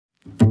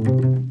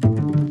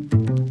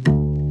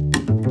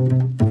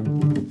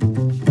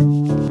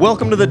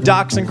Welcome to the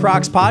Docs and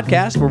Crocs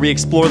podcast, where we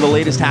explore the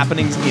latest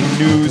happenings in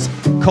news,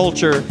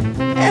 culture,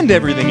 and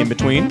everything in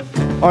between.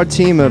 Our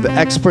team of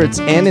experts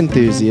and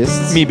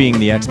enthusiasts, Me being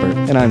the expert.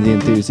 and I'm the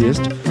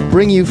enthusiast,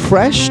 bring you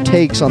fresh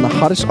takes on the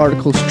hottest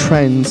articles,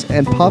 trends,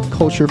 and pop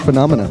culture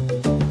phenomena.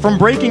 From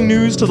breaking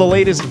news to the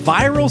latest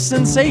viral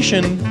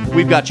sensation,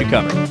 we've got you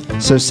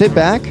covered. So sit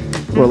back,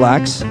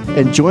 relax,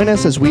 and join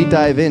us as we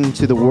dive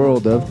into the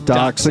world of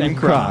Docs and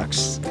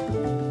Crocs.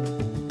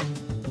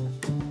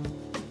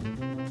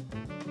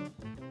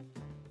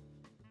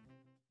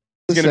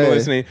 Going to be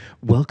listening.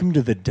 Welcome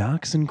to the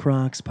Docs and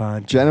Crocs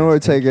podcast. Jenna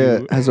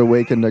Ortega has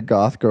awakened a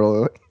goth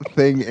girl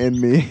thing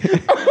in me.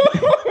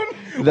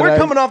 We're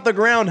coming off the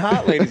ground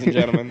hot, ladies and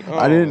gentlemen. Oh.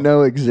 I didn't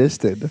know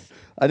existed.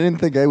 I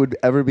didn't think I would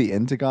ever be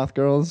into goth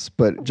girls,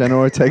 but Jenna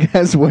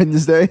Ortega's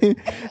Wednesday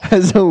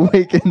has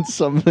awakened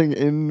something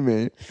in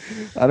me.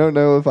 I don't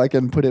know if I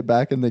can put it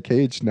back in the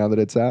cage now that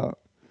it's out.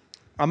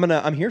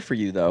 I'm here for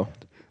you, though.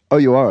 Oh,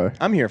 you are?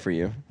 I'm here for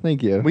you.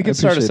 Thank you. We could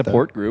start a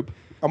support group.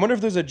 I wonder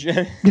if there's a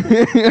Jenna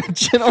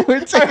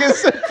Ortega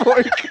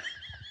support group.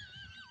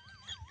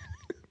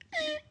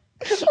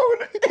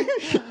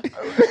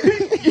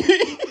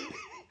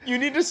 You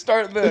need to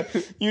start the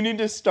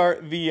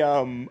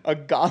a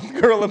goth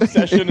girl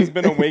obsession has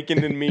been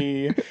awakened in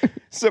me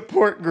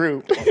support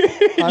group.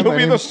 Hi, You'll my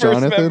be the name's first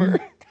Jonathan.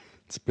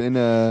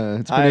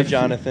 member. Hi,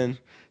 Jonathan.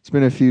 It's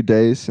been a few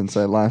days since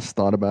I last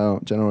thought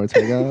about Jenna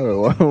Ortega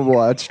or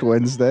watched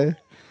Wednesday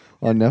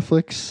on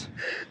Netflix.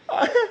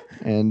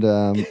 And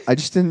I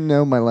just didn't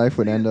know my life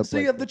would end up So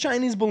you have the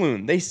Chinese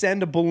balloon. They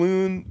send a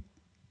balloon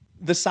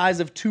the size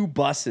of 2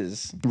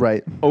 buses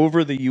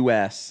over the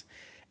U.S.,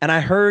 and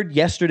I heard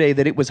yesterday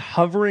that it was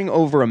hovering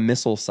over a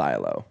missile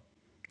silo.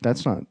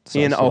 That's not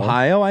in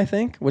Ohio, I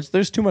think. Which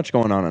there's too much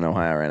going on in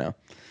Ohio right now.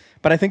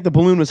 But I think the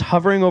balloon was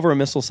hovering over a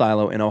missile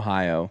silo in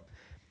Ohio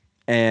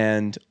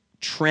and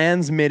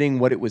transmitting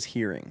what it was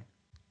hearing.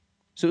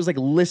 So it was like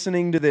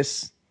listening to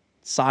this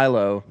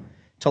silo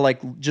to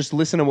like just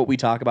listen to what we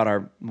talk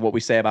about what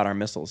we say about our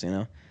missiles, you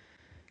know?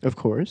 Of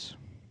course.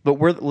 But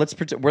we're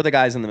the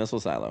guys in the missile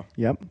silo.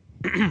 Yep.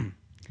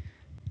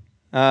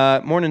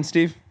 Morning,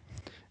 Steve.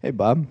 Hey,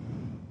 Bob.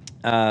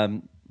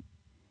 You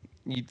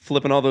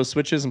flipping all those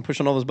switches and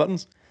pushing all those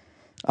buttons?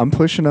 I'm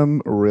pushing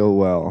them real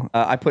well.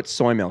 I put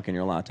soy milk in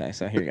your latte,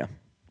 so here you go.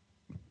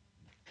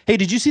 Hey,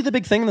 did you see the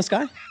big thing in the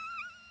sky?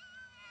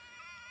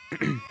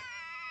 I'm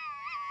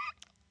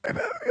having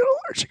an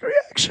allergic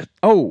reaction.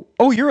 Oh,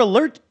 you're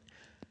alert.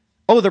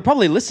 Oh, they're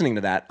probably listening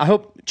to that. I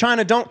hope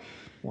China don't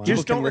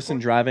listen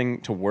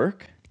driving to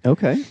work.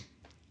 Okay.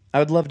 I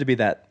would love to be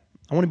that.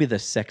 I want to be the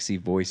sexy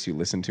voice you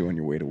listen to on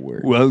your way to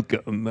work.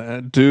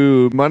 Welcome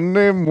to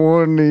Monday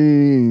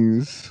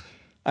mornings.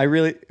 I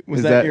really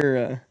Is that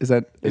the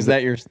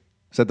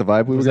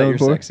vibe we were going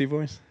for? Sexy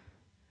voice?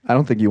 I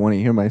don't think you want to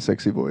hear my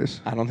sexy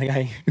voice. I don't think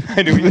I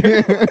do either.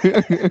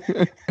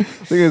 I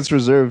think it's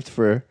reserved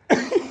for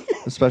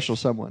a special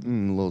someone.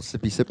 A little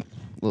sippy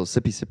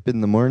sip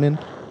in the morning.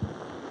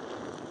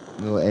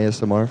 A little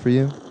ASMR for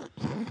you.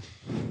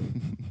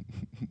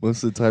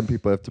 Most of the time,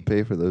 people have to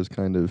pay for those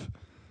kind of.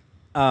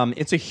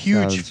 It's a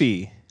huge sounds.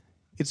 fee.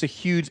 It's a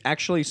huge.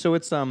 Actually, so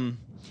it's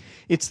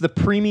the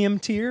premium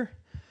tier.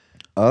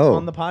 Oh.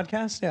 On the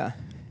podcast, yeah.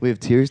 We have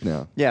tiers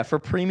now. Yeah, for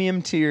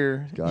premium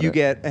tier, you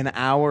get an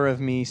hour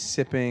of me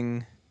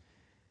sipping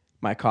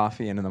my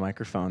coffee into the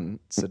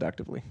microphone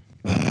seductively.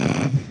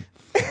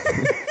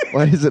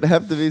 Why does it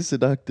have to be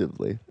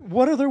seductively?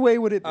 What other way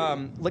would it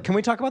be? Can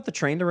we talk about the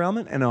train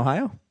derailment in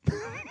Ohio?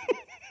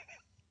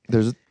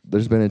 There's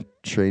been a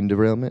train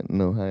derailment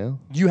in Ohio?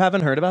 You haven't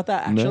heard about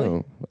that, actually?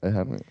 No, I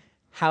haven't.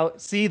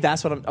 See,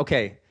 that's what I'm...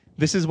 Okay,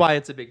 this is why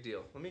it's a big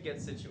deal. Let me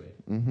get situated.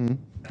 Mm-hmm.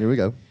 Here we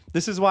go.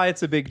 This is why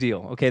it's a big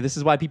deal. Okay, this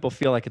is why people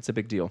feel like it's a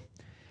big deal.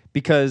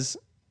 Because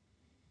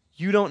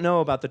you don't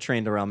know about the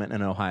train derailment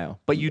in Ohio,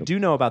 but you do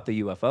know about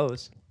the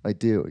UFOs. I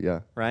do,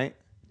 yeah. Right?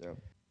 Yeah.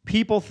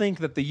 People think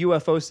that the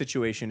UFO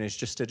situation is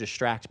just to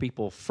distract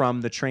people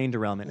from the train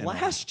derailment.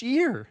 Last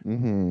year,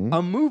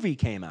 a movie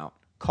came out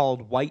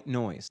called White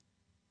Noise.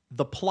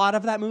 The plot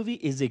of that movie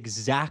is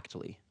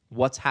exactly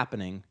what's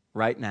happening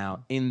right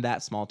now in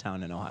that small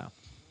town in Ohio.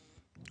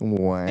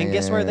 Wow. And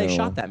guess where they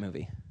shot that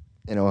movie?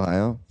 In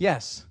Ohio?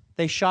 Yes.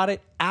 They shot it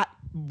at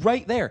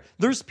right there.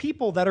 There's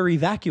people that are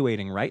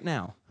evacuating right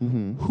now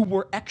who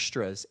were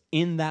extras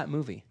in that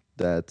movie.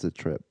 That's a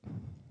trip.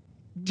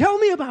 Tell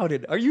me about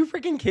it. Are you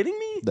freaking kidding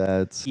me?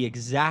 That's the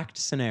exact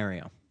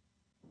scenario.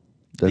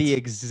 The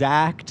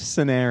exact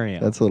scenario.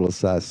 That's a little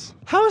sus.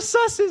 How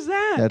sus is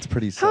that? That's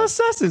pretty sus. How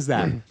sus is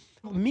that?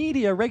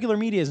 Regular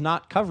media is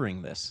not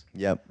covering this.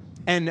 Yep.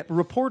 And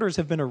reporters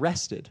have been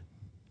arrested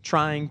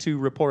trying to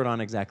report on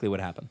exactly what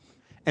happened.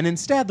 And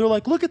instead, they're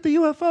like, look at the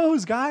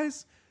UFOs,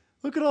 guys.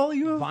 Look at all the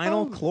UFOs.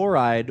 Vinyl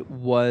chloride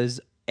was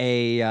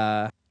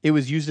it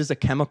was used as a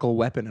chemical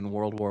weapon in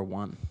World War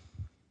I.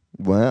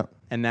 Wow.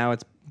 And now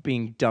it's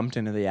being dumped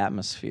into the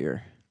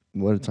atmosphere.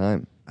 What a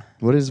time.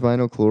 What is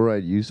vinyl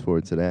chloride used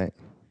for today?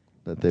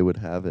 that they would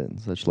have it in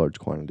such large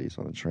quantities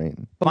on a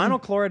train.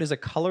 Vinyl chloride is a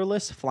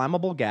colorless,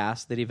 flammable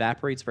gas that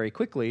evaporates very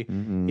quickly.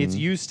 It's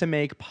used to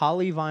make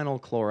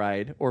polyvinyl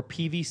chloride or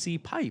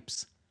PVC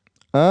pipes.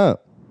 Oh,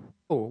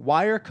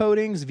 Wire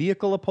coatings,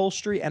 vehicle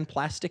upholstery, and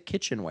plastic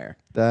kitchenware.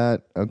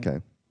 okay.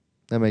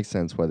 That makes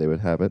sense why they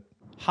would have it.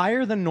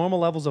 Higher than normal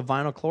levels of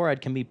vinyl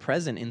chloride can be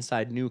present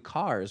inside new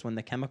cars when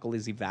the chemical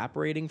is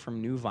evaporating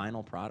from new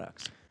vinyl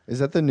products. Is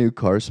that the new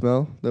car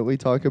smell that we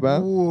talk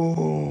about?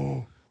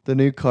 Whoa. The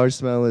new car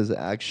smell is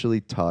actually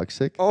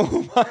toxic.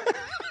 Oh my.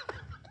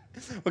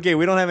 Okay,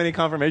 we don't have any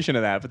confirmation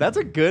of that, but that's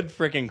a good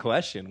freaking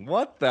question.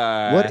 What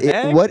the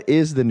heck? What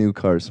is the new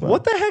car smell?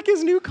 What the heck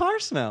is new car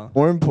smell?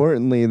 More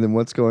importantly than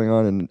what's going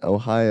on in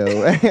Ohio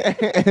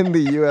and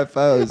the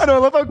UFOs. I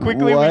love how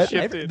quickly we What?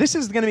 shifted. This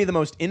is going to be the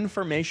most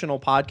informational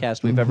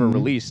podcast we've ever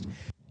released.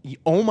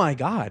 Oh my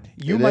God.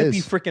 You might be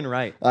freaking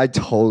right. I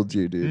told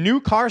you, dude.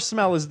 New car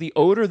smell is the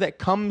odor that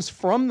comes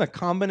from the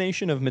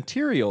combination of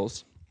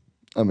materials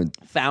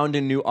found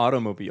in new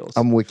automobiles.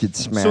 I'm wicked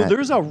smart. So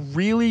there's a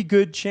really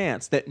good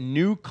chance that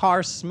new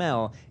car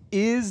smell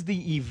is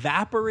the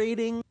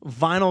evaporating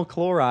vinyl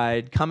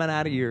chloride coming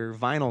out of your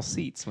vinyl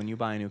seats when you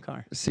buy a new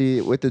car.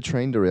 See, with the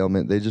train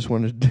derailment, they just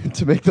wanted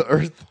to make the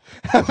earth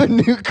have a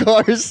new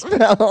car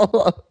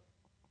smell.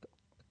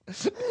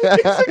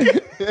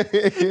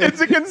 It's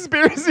a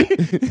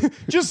conspiracy.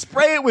 Just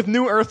spray it with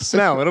new earth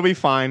smell. It'll be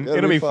fine.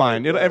 It'll be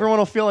fine. Everyone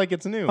will feel like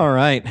it's new. All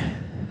right.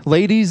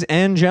 Ladies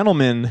and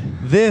gentlemen,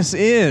 this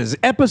is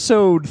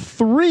episode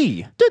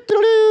 3.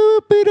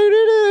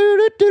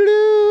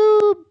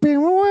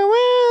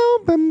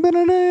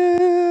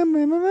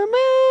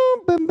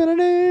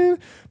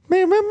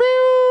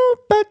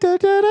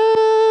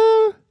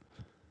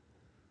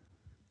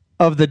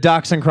 Of the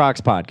Docs and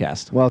Crocs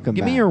podcast. Welcome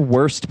Give back. me your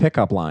worst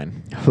pickup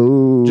line.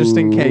 Ooh. Just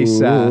in case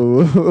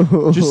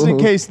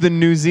the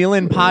New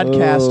Zealand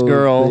podcast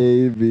girl.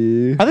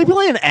 Baby. Are they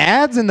playing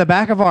ads in the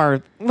back of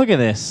our... Look at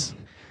this.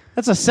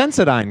 That's a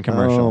Sensodyne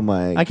commercial. Oh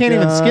my I can't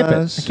even skip it.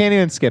 gosh. I can't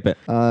even skip it.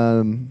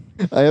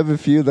 I have a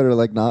few that are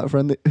like not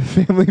friendly,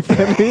 family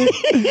friendly,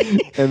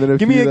 and then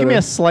Give me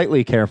a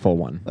slightly careful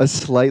one. a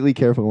slightly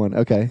careful one.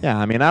 Okay. Yeah,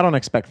 I mean, I don't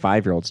expect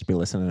 5-year-olds to be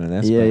listening to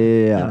this. Yeah, but, yeah,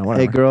 yeah. you know, Hey,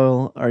 whatever.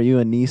 girl, are you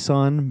a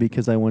Nissan?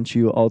 Because I want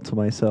you all to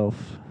myself.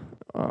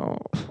 Oh,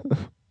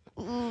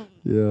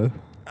 Yeah.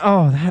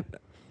 that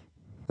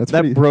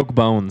Pretty, broke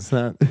bones.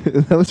 That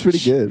that was pretty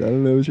good. I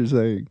don't know what you're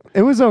saying.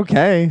 it was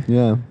okay.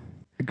 Yeah.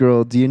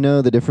 Girl, do you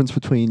know the difference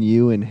between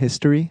you and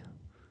history?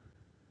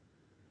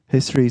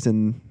 History's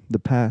in the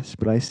past,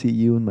 but I see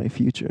you in my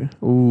future.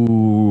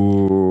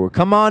 Ooh,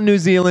 come on, New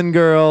Zealand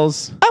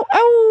girls. Ow,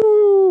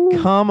 ow.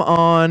 Come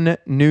on,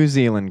 New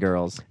Zealand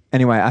girls.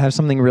 Anyway, I have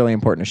something really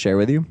important to share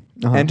with you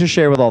and to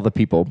share with all the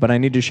people, but I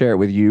need to share it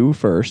with you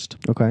first.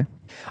 Okay.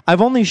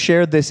 I've only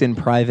shared this in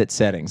private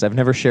settings. I've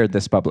never shared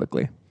this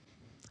publicly.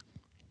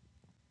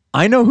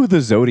 I know who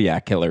the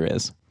Zodiac Killer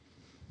is.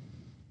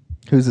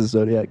 Who's the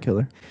Zodiac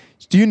Killer?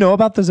 Do you know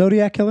about the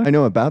Zodiac Killer? I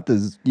know about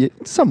this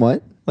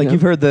somewhat. Like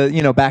you've heard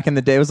back in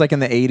the day, it was like in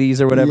the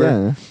 80s or whatever.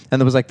 Yeah. And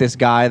there was like this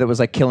guy that was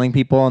like killing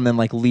people and then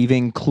like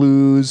leaving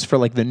clues for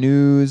like the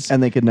news.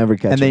 And they could never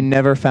catch him. And they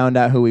never found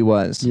out who he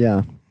was.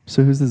 Yeah.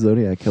 So who's the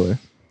Zodiac Killer?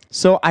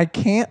 So I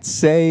can't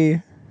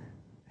say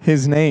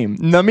his name.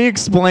 Let me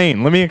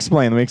explain.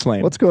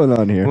 What's going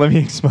on here? Let me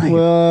explain.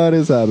 What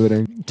is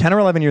happening? 10 or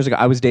 11 years ago,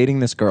 I was dating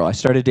this girl. I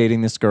started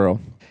dating this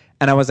girl.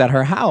 And I was at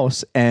her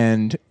house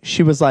and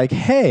she was like,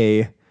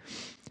 hey,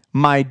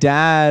 my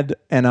dad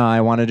and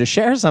I wanted to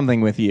share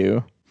something with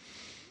you.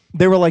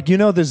 They were like, you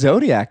know, the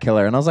Zodiac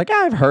Killer. And I was like,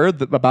 I've heard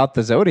about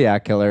the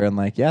Zodiac Killer. And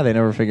like, yeah, they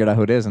never figured out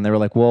who it is. And they were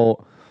like,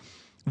 well,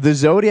 the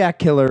Zodiac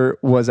Killer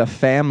was a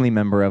family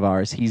member of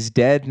ours. He's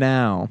dead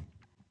now.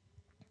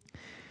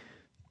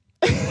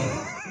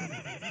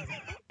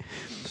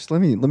 Just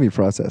let me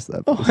process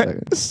that for a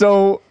second.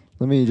 So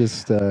Let me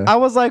just... I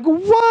was like,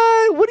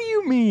 what? What do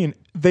you mean?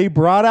 They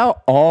brought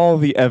out all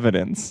the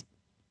evidence.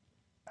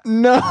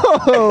 No!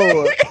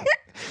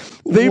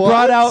 They What?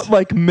 brought out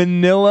like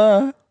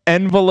manila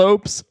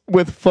envelopes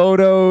with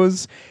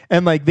photos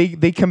and like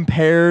they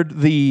compared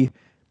the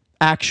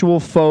actual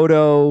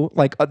photo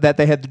like that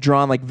they had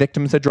drawn, like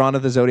victims had drawn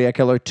of the Zodiac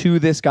Killer to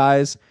this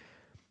guy's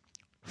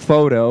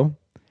photo.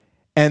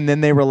 And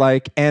then they were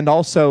like, and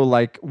also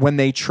like when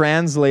they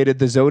translated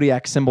the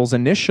Zodiac symbols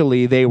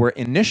initially, they were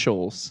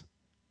initials.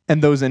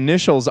 And those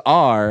initials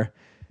are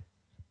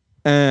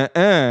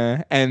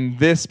and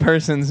this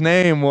person's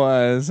name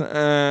was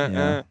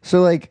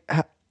So, like,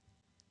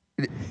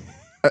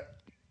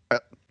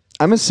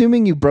 I'm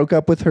assuming you broke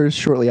up with her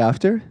shortly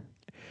after?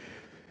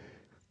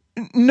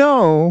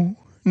 No,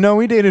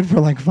 we dated for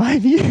like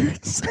 5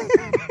 years.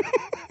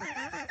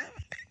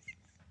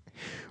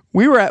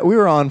 we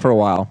were on for a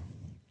while.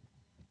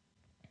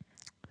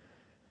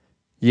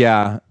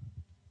 Yeah.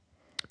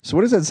 So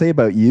what does that say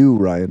about you,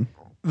 Ryan?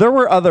 There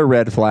were other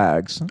red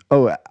flags.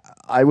 Oh,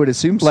 I would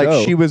assume so.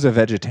 Like she was a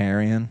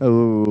vegetarian.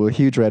 Oh, a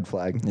huge red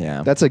flag.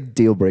 Yeah. That's a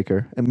deal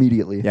breaker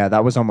immediately. Yeah,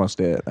 that was almost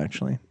it,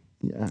 actually.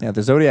 Yeah,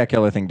 the Zodiac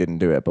Killer thing didn't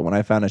do it, but when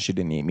I found out she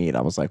didn't eat meat,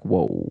 I was like,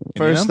 whoa.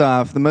 First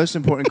off, the most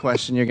important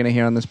question you're going to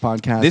hear on this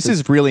podcast. This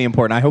is really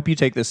important. I hope you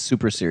take this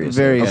super seriously.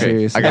 Very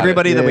serious.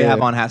 Everybody that we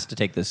have on has to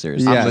take this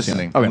seriously. Yeah. I'm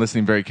listening. Okay. I'm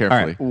listening very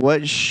carefully. Right.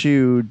 What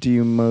shoe do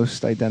you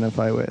most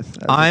identify with? as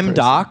a I'm person?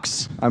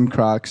 Docs. I'm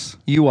Crocs.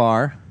 You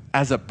are.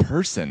 As a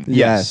person.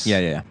 Yes.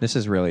 Yeah. This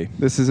is really.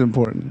 This is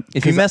important.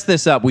 If you mess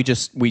this up, we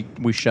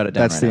shut it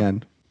down. That's right the now.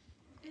 end.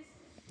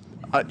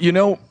 You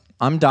know,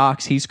 I'm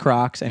Docs. He's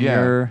Crocs, and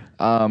you're.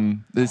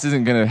 this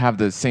isn't gonna have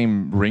the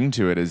same ring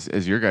to it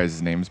as your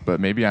guys' names, but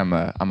maybe I'm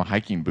a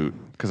hiking boot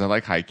because I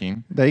like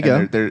hiking. There you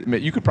And go.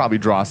 You could probably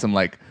draw some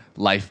like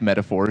life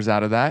metaphors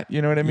out of that.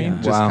 You know what I mean?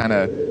 Yeah. Just Wow. kind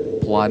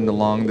of plodding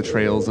along the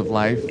trails of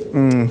life,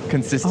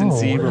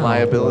 consistency,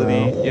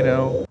 reliability. You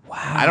know. Wow.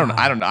 I don't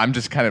know. I'm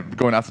just kind of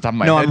going off the top of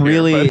my No, head. I'm here,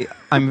 really, but-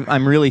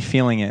 I'm really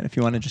feeling it. If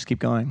you want to just keep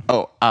going.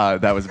 Oh,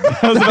 that was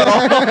about all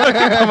I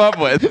could come up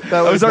with.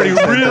 I was already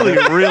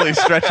really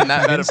stretching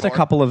that Convinced metaphor. a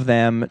couple of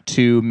them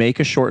to make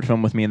a short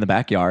film with me in the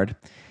backyard,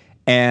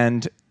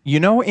 and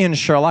in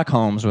Sherlock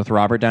Holmes with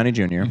Robert Downey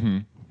Jr.,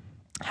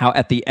 how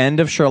at the end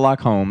of Sherlock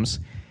Holmes,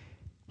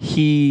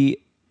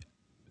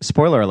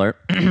 spoiler alert,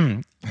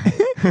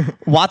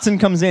 Watson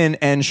comes in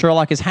and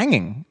Sherlock is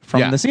hanging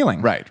from the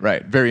ceiling. Right.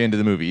 Very end of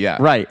the movie. Yeah.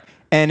 Right.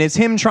 And it's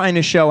him trying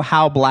to show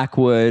how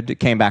Blackwood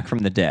came back from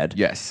the dead.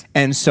 Yes.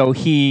 And so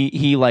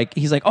he's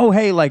like, oh,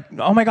 hey, like,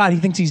 oh my God, he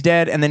thinks he's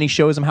dead. And then he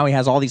shows him how he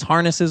has all these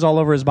harnesses all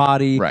over his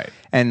body. Right.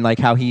 And like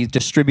how he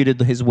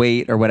distributed his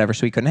weight or whatever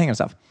so he couldn't hang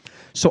himself.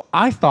 So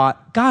I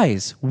thought,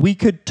 guys, we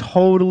could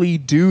totally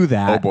do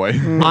that. Oh, boy.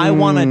 I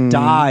want to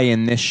die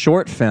in this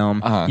short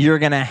film. You're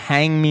going to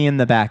hang me in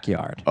the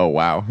backyard. Oh,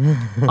 wow.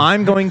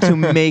 I'm going to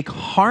make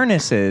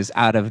harnesses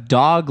out of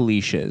dog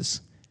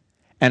leashes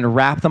and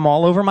wrap them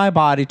all over my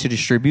body to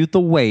distribute the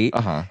weight.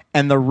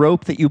 And the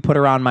rope that you put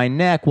around my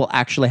neck will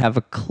actually have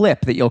a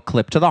clip that you'll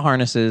clip to the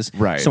harnesses.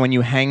 Right. So when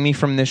you hang me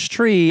from this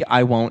tree,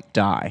 I won't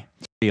die.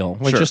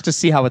 Like, just to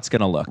see how it's going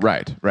to look.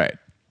 Right.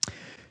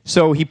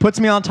 So he puts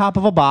me on top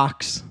of a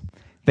box.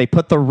 They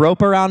put the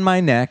rope around my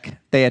neck.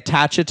 They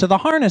attach it to the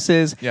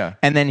harnesses. Yeah.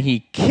 And then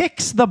he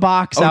kicks the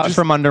box out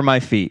from under my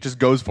feet. Just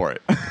goes for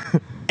it.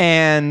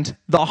 And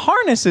the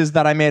harnesses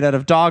that I made out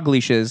of dog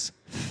leashes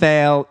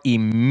fail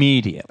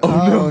immediately.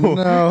 Oh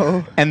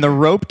no. And the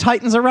rope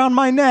tightens around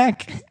my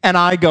neck, and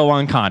I go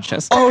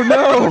unconscious. Oh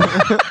no.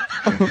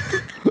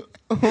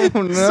 Oh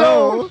no.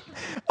 So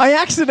I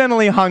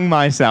accidentally hung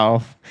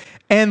myself,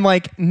 and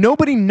like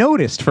nobody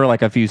noticed for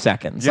like a few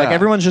seconds. Like Yeah.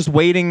 everyone's just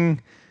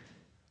waiting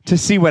to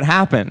see what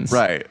happens.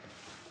 Right.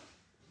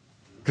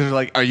 Because they're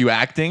like, are you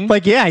acting?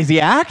 Like, yeah, is he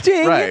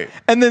acting? Right.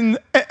 And then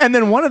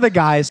one of the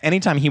guys,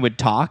 anytime he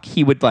would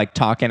like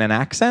talk in an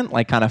accent,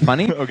 like kind of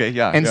funny. Okay,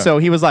 yeah, And yeah. so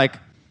he was like,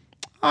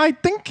 I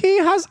think he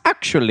has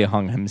actually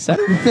hung himself.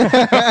 and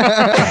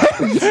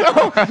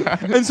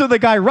so the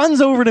guy runs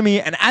over to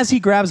me, and as he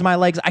grabs my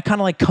legs, I kind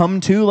of like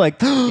come to, like,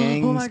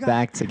 Gangs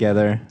back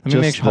together. Let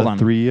me make Just sure, hold the on.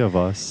 three of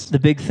us. The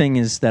big thing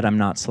is that I'm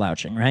not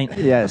slouching, right?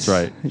 Yes.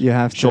 That's right. You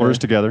have to. Shoulders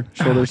together.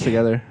 Shoulders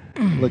together.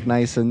 Look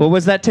nice and. What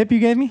was that tip you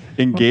gave me?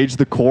 Engage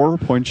the core.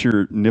 Point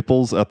your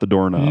nipples at the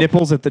doorknob.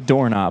 Nipples at the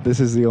doorknob. This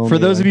is the only For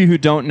those way. of you who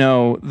don't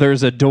know,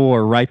 there's a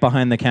door right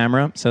behind the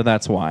camera, so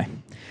that's why.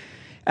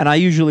 And I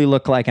usually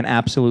look like an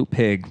absolute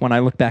pig when I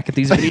look back at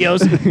these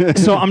videos.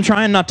 So I'm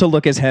trying not to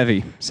look as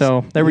heavy.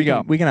 So there we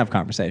go. We can have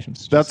conversations.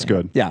 Just That's saying.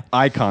 good. Yeah.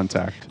 Eye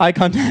contact. Eye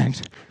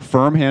contact.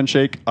 Firm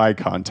handshake. Eye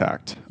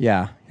contact.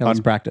 Yeah. Let's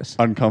practice.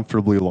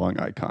 Uncomfortably long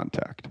eye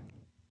contact.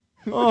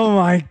 Oh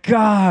my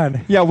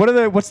God. Yeah.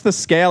 What's the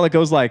scale? It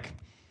goes like,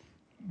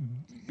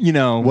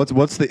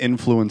 What's the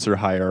influencer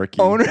hierarchy?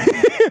 owner.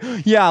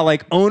 Yeah.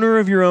 Like owner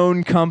of your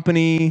own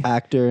company.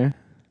 Actor.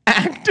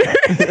 Actor.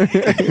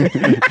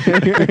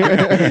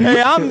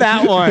 Hey, I'm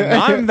that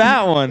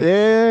one.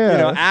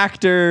 Yeah.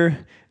 Actor,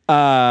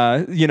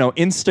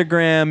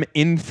 Instagram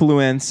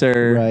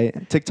influencer,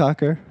 Right.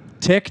 TikToker.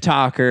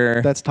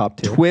 TikToker, That's top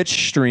tier.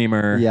 Twitch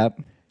streamer,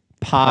 Yep.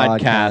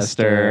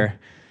 podcaster,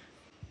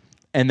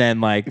 and then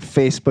like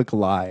Facebook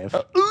Live.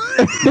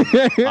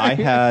 I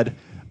had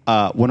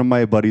one of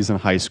my buddies in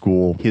high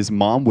school. His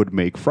mom would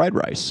make fried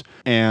rice,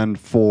 and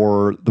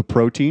for the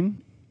protein,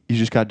 you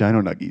just got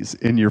dino nuggies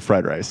in your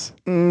fried rice.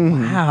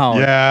 wow,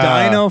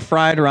 Yeah. Dino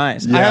fried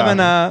rice.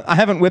 Yeah. I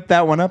haven't whipped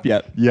that one up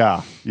yet.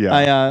 Yeah.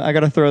 I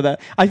gotta throw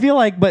that. I feel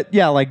like, but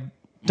yeah, like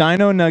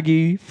Dino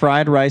nuggie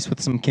fried rice with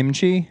some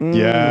kimchi.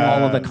 Yeah.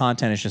 All of the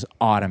content is just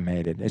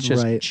automated. It's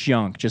just Right.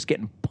 junk, just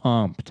getting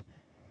pumped.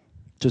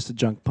 Just a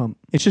junk pump.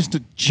 It's just a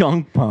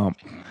junk pump.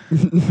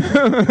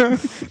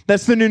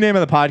 That's the new name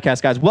of the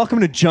podcast, guys. Welcome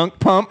to Junk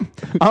Pump.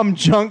 I'm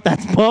Junk,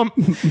 that's Pump.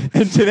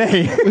 And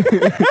today,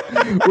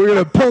 We're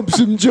gonna pump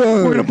some junk.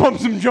 we're going to pump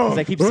some junk.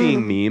 I keep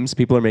seeing memes.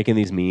 People are making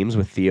these memes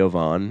with Theo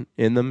Von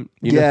in them.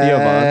 You know Theo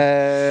Von?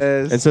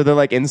 Yes. And so they're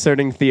like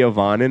inserting Theo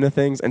Von into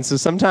things. And so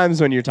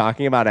sometimes when you're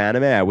talking about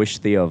anime, I wish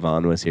Theo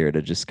Von was here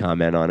to just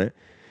comment on it.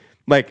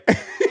 Like,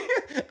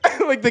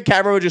 like the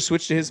camera would just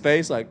switch to his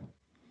face, like,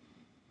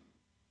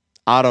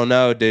 I don't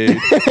know, dude.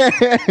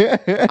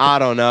 I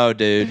don't know,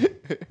 dude.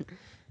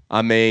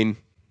 I mean,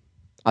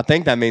 I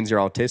think that means you're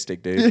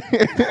autistic, dude.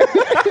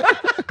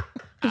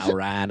 All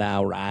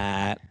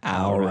right.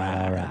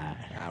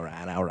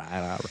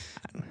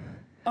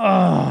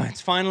 Oh,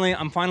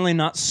 I'm finally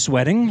not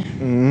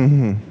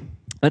sweating.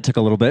 That took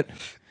a little bit.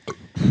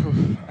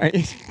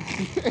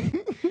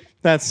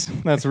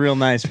 That's real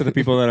nice for the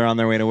people that are on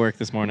their way to work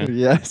this morning.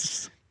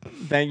 Yes.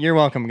 You're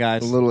welcome,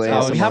 guys. A little We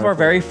ASMR have our for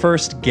very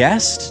first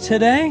guest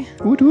today.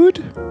 Woot woot.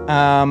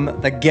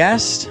 The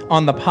guest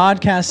on the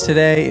podcast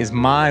today is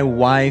my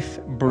wife,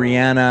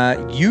 Brianna,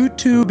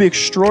 YouTube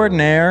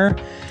extraordinaire,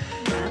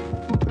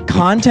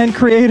 content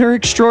creator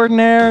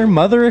extraordinaire,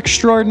 mother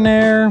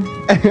extraordinaire.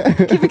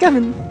 Keep it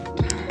coming.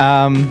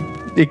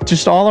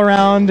 Just all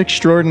around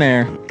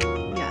extraordinaire.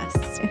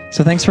 Yes.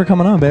 So thanks for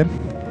coming on, babe.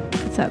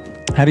 What's up?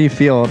 How do you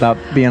feel about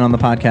being on the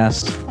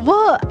podcast?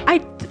 Well,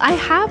 I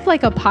have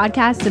like a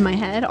podcast in my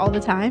head all the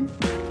time.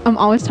 I'm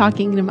always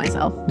talking to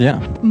myself,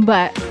 Yeah.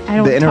 but I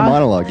don't The inner talk-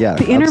 monologue, yeah.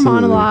 The inner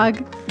absolutely.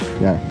 monologue.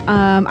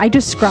 Yeah. I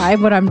describe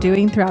what I'm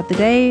doing throughout the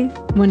day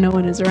when no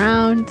one is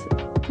around,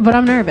 but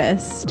I'm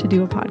nervous to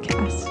do a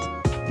podcast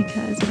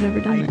because I've never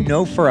done I it.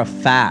 know for a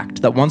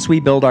fact that once we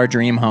build our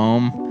dream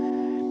home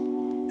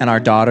and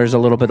our daughter's a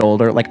little bit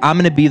older, like I'm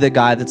going to be the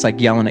guy that's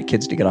like yelling at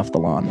kids to get off the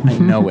lawn. I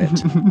know it.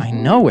 I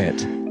know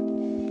it.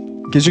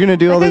 Because you're going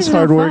to do all That this guy's no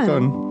hard work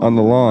fun. on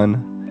the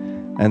lawn,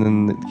 and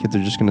then the kids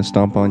are just going to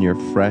stomp on your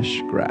fresh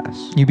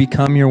grass. You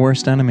become your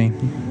worst enemy.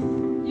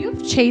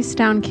 You've chased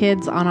down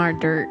kids on our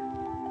dirt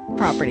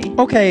property.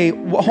 Okay,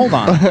 hold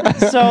on.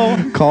 So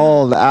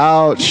Called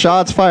out,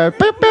 shots fired.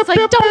 Boop, boop, It's like,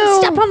 boop, don't boop.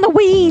 step on the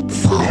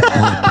weeds.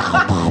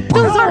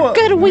 Those are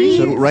good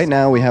weeds. So right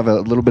now we have a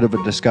little bit of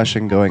a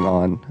discussion going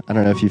on. I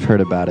don't know if you've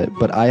heard about it,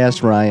 but I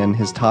asked Ryan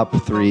his top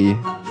 3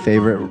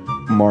 favorite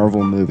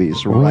Marvel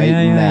movies now.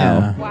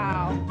 yeah. Wow.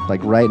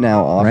 Like right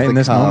now, off Right the in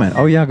this cuff. moment.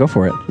 Oh yeah, go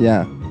for it.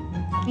 Yeah.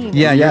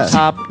 Yeah, your Yeah.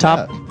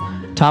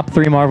 top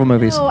 3 Marvel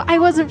movies. Oh, I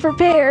wasn't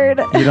prepared.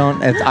 You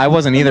don't. I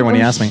wasn't either when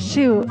you asked me.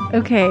 Shoot.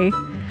 Okay.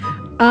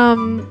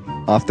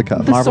 Off the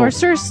cuff. The Marvel.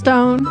 Sorcerer's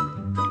Stone,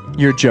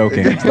 You're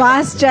joking.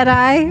 Last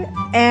Jedi,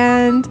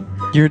 and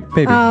You're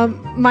baby.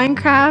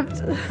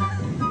 Minecraft.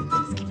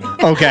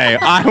 Okay,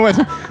 I was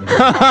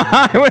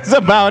I was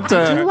about Do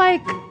you to.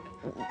 like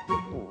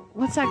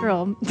what's that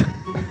girl?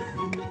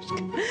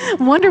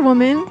 Wonder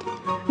Woman.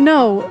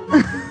 No.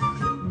 Why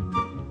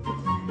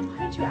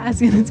did you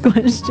ask me this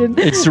question?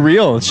 It's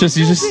real. It's just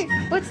you just.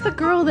 What's the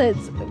girl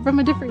that's from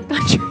a different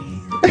country?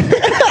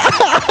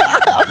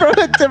 From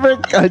a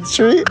different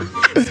country.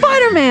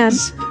 Spider-Man.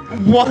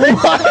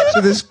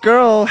 So this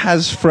girl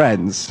has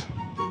friends,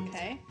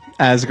 Okay.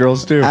 As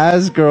girls do.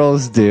 as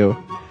girls do.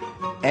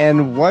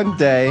 And one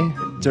day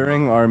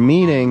during our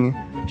meeting,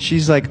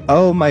 she's like,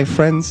 "Oh, my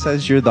friend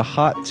says you're the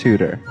hot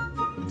tutor."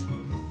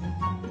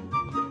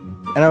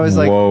 And I was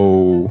like,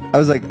 Whoa.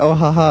 "Oh,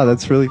 haha,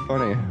 that's really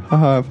funny.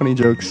 Haha, funny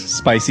jokes."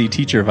 Spicy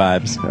teacher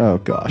vibes. Oh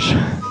gosh.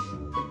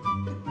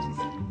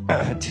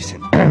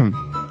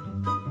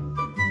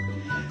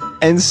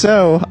 And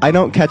so I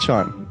don't catch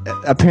on.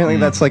 Apparently,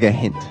 that's like a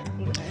hint.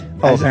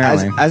 Oh, As,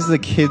 apparently. as the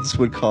kids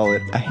would call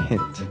it, a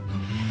hint.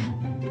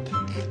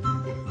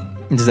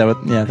 Is that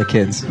what? Yeah, the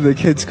kids. The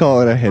kids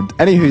call it a hint.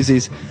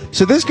 Anywhoosies.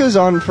 So this goes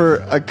on for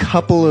a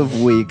couple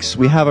of weeks.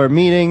 We have our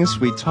meetings,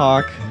 we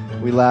talk,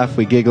 we laugh,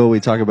 we giggle, we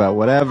talk about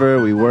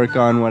whatever, we work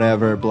on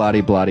whatever, blah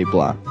de blah de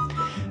blah.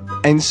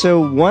 And so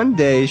one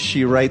day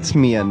she writes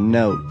me a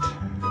note.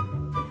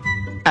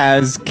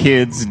 As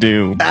kids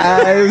do.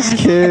 As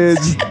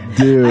kids I was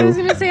do.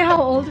 gonna say,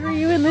 how old were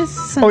you in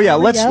this? Oh yeah,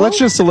 let's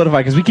just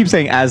solidify because we keep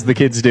saying as the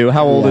kids do.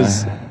 How old Yeah.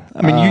 is?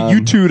 I mean,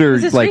 you tutor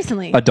Was this like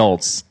recently?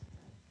 adults.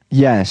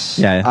 Yes.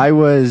 Yeah. I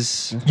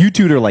was. You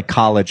tutor like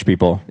college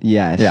people.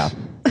 Yes. Yeah.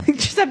 You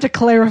just have to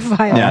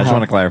clarify. Yeah, I just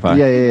want to clarify.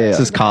 Yeah. This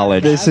is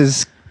college. This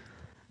is.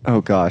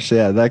 Oh gosh.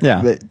 Yeah.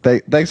 Yeah.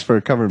 Thanks for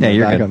covering Yeah, me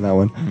you're back good. on that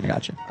one. I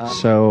gotcha.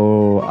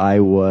 So I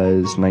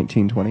was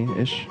 19,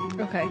 20-ish.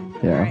 Okay.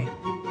 Yeah. All right.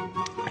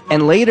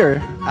 And later,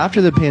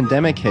 after the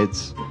pandemic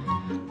hits,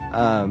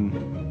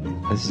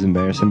 this is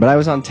embarrassing, but I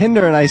was on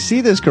Tinder and I see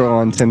this girl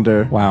on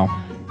Tinder Wow.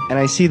 and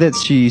I see that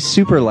she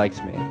super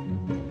liked me.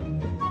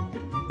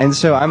 And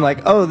so I'm like,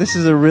 oh, this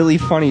is a really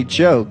funny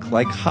joke.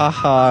 Like,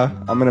 haha,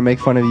 I'm going to make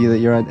fun of you that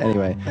you're on.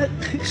 Anyway.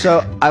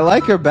 So I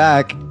like her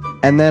back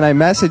and then I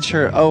message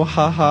her, oh,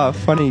 haha,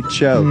 funny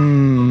joke.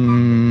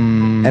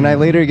 And I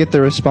later get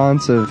the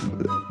response of,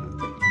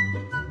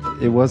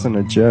 it wasn't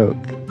a joke.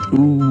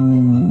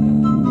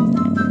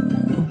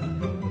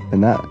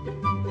 And that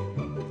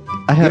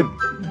I had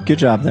Good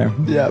job there.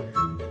 yep.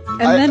 And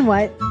then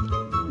what?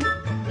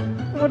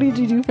 What did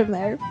you do from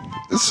there?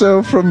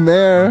 So from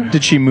there,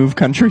 Did she move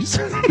countries?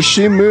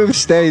 she moved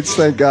states.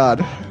 Thank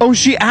God. Oh,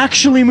 she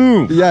actually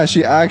moved. Yeah,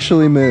 she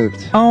actually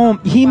moved.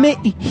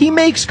 He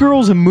makes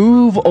girls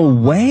move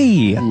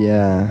away.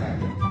 Yeah.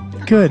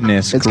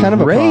 Goodness It's kind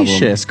of a problem.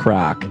 gracious,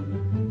 Croc.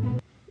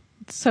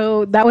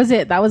 So that was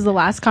it. That was the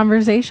last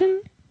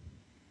conversation.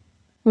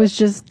 It was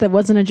just that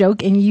wasn't a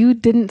joke, and you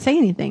didn't say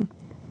anything.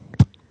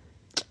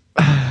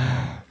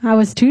 I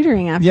was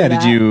tutoring after Yeah,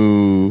 that. did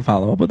you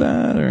follow up with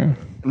that or?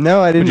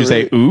 No, I didn't. Did you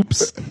say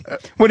oops?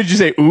 What did you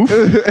say? Oof?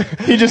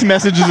 He just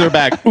messages her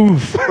back.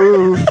 Oof.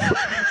 Oof.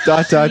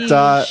 Dot.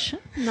 Sheesh.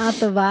 Not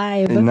the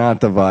vibe.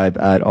 Not the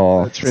vibe at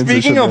all.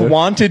 Speaking of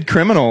wanted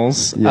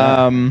criminals,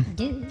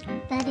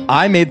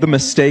 I made the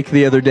mistake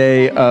the other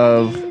day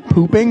of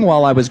pooping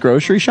while I was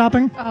grocery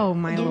shopping. Oh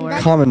my lord.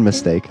 Common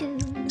mistake.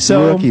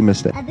 So Rookie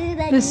mistake.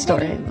 This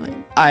story.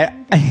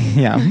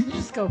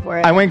 Just go for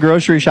it. I went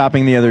grocery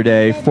shopping the other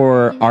day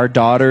for our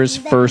daughter's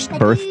first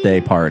birthday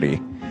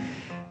party.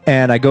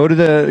 And I go to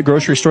the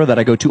grocery store that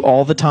I go to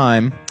all the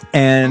time,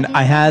 and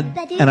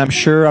I'm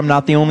sure I'm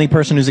not the only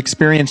person who's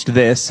experienced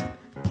this.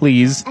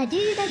 Please.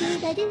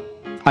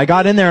 I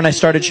got in there and I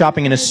started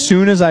shopping, and as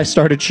soon as I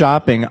started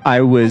shopping,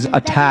 I was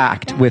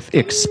attacked with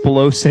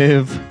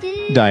explosive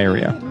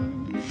diarrhea.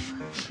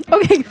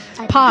 Okay,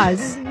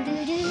 pause.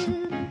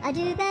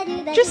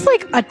 Just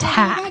like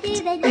attacked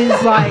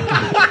is like,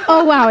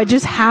 oh wow, it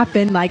just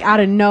happened like out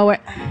of nowhere.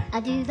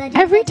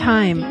 Every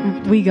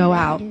time we go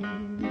out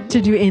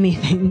to do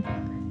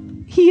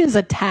anything, he is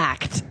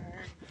attacked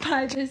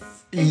by this.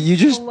 You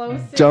just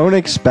don't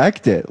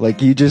expect it.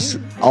 Like you just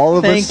all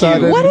of a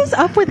sudden. What is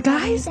up with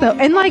guys though?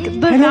 And like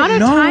the amount of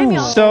time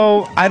y'all.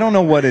 So I don't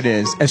know what it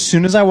is. As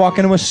soon as I walk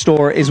into a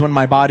store is when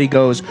my body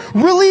goes,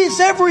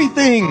 release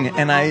everything.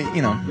 And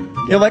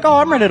you're like, oh,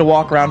 I'm ready to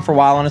walk around for a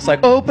while. And it's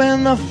like,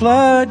 open the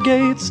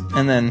floodgates.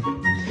 And then,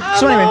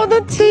 so anyway.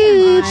 the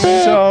tea.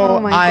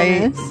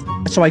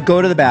 So I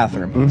go to the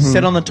bathroom,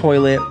 sit on the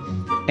toilet,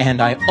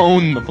 and I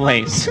own the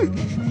place.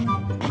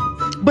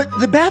 But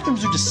the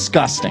bathrooms are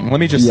disgusting. Let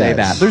me just say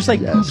that. There's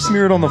like poop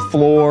smeared on the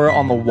floor,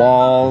 on the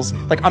walls.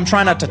 Like I'm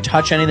trying not to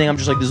touch anything. I'm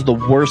just like, this is the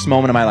worst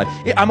moment of my life.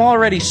 I'm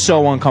already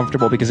so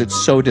uncomfortable because it's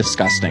so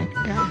disgusting.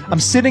 I'm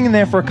sitting in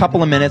there for a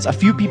couple of minutes. A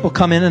few people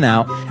come in and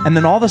out. And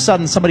then all of a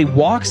sudden somebody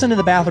walks into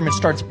the bathroom and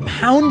starts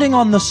pounding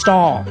on the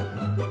stall.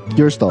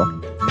 Your stall.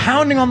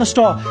 Pounding on the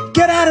stall.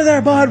 Get out of there,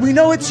 bud. We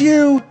know it's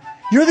you.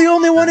 You're the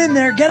only one in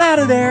there. Get out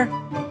of there.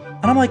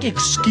 And I'm like,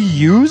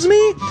 excuse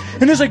me?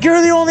 And he's like,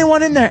 you're the only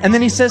one in there. And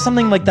then he says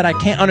something like that I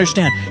can't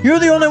understand. You're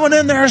the only one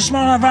in there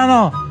smelling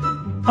fentanyl.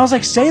 I was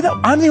like, say that?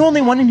 I'm the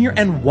only one in here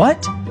and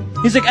what?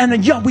 He's like,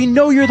 and yeah, we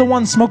know you're the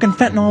one smoking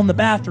fentanyl in the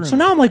bathroom. So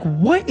now I'm like,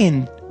 what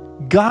in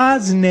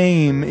God's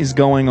name is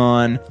going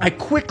on? I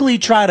quickly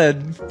try to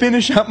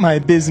finish up my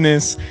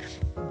business,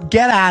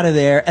 get out of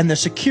there, and the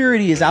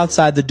security is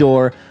outside the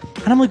door.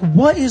 And I'm like,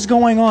 what is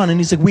going on? And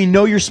he's like, we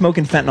know you're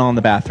smoking fentanyl in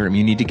the bathroom.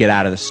 You need to get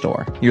out of the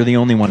store. You're the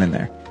only one in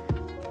there.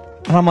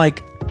 And I'm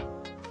like,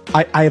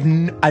 I've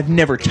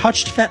never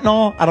touched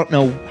fentanyl. I don't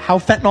know how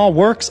fentanyl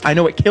works. I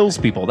know it kills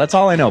people. That's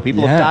all I know.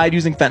 People have died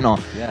using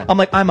fentanyl. Yeah. I'm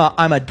like, I'm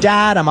a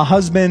dad. I'm a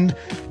husband.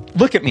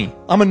 Look at me.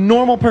 I'm a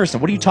normal person.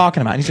 What are you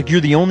talking about? And he's like,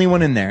 you're the only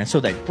one in there. And so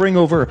they bring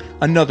over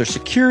another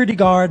security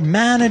guard,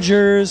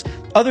 managers,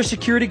 other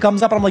security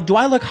comes up. And I'm like, do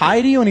I look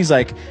high to you? And he's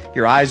like,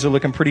 your eyes are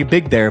looking pretty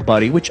big there,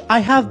 buddy, which I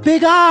have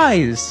big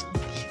eyes.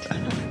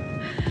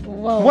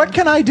 Whoa. What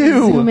can I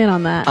do? Zoom in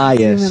on that. Eyes.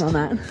 Zoom in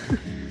on that.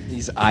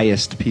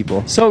 Eyest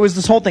people. So it was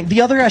this whole thing.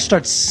 The other guy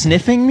starts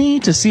sniffing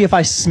me to see if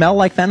I smell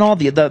like fentanyl.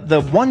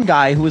 The one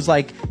guy who was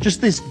like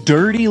just this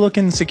dirty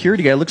looking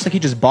security guy, looks like he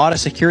just bought a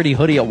security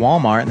hoodie at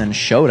Walmart and then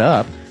showed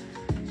up.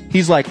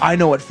 He's like, I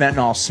know what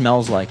fentanyl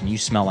smells like and you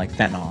smell like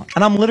fentanyl.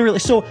 And I'm literally,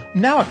 so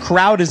now a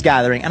crowd is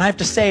gathering and I have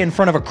to say in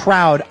front of a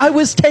crowd, I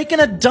was taking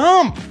a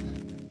dump.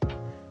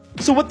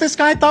 So what this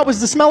guy thought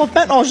was the smell of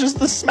fentanyl is just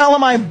the smell of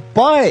my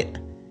butt.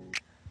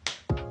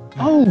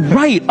 Oh,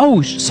 right.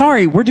 Oh,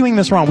 sorry. We're doing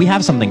this wrong. We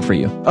have something for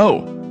you.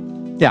 Oh,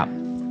 yeah.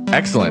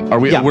 Excellent. Are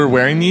we? Yeah. We're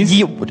wearing these?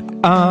 Yeah.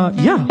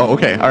 Oh,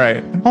 okay. All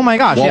right. Oh my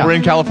gosh. While we're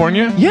in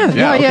California? Yeah.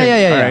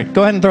 Okay. All right.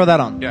 Go ahead and throw that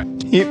on. Yeah.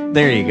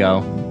 There you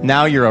go.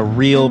 Now you're a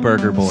real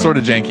burger boy. Sort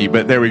of janky,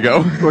 but there we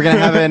go. We're gonna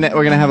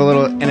have a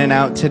little in and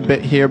out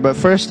tidbit here. But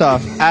first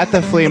off, at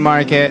the flea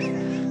market,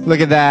 look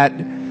at that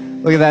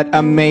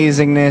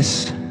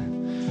amazingness.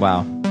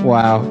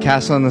 Wow,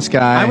 castle in the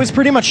sky. I was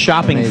pretty much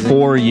shopping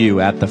for you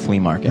at the flea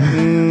market.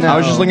 No. I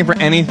was just looking for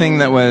anything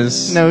that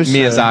was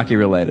Miyazaki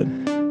related.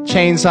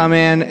 Chainsaw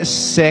Man,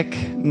 sick,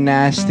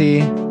 nasty,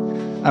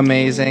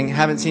 amazing.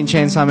 Haven't seen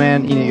Chainsaw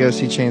Man? You need to go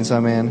see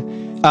Chainsaw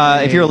Man.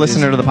 If you're a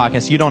listener to the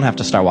podcast, you don't have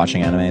to start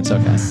watching anime. It's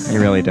okay.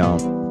 You really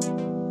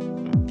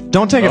don't.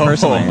 Don't take it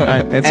personally.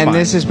 It's and fine.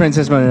 this is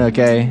Princess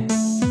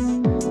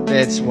Mononoke.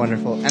 It's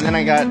wonderful. And then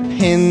I got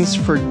pins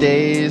for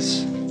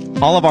days.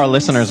 All of our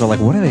listeners are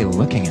like, what are they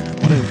looking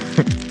at?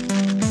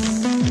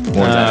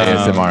 More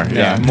ASMR.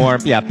 Yeah. More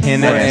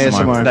pin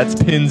ASMR. That's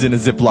pins in a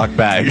Ziploc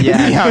bag.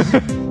 Yeah,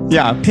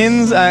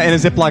 pins in a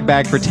Ziploc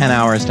bag for 10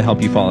 hours to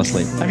help you fall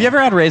asleep. Have you ever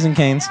had Raising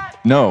Cane's?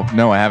 No,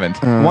 I haven't.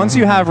 Once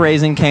you have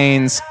Raising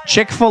Cane's,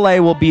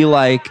 Chick-fil-A will be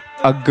like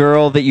a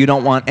girl that you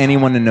don't want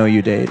anyone to know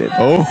you dated.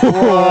 Oh.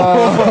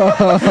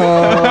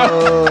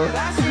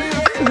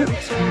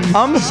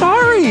 I'm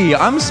sorry.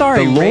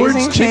 The Lord's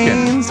Raising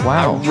Chicken. Cane's.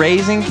 Wow.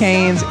 Raising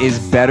Cane's is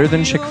better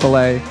than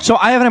Chick-fil-A. So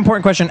I have an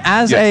important question.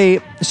 As a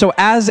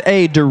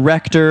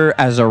director,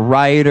 as a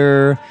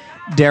writer,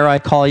 dare I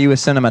call you a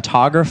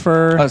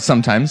cinematographer?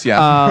 Sometimes,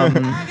 yeah.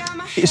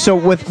 So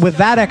with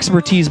that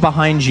expertise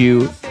behind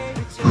you,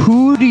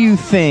 who do you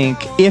think,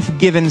 if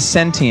given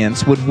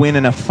sentience, would win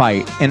in a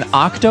fight? An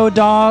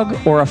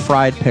octodog or a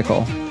fried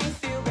pickle?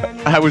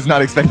 I was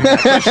not expecting that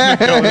question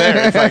to go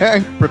there. It's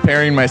like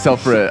preparing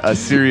myself for a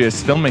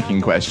serious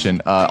filmmaking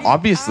question.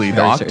 Obviously, the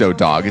Very octo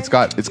dog. It's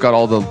got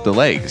all the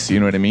legs. You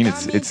know what I mean?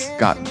 It's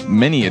got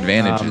many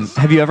advantages.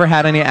 Have you ever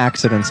had any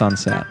accidents on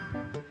set?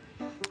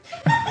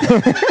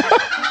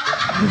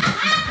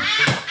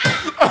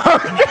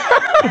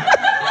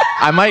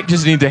 I might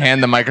just need to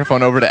hand the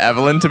microphone over to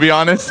Evelyn, to be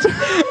honest.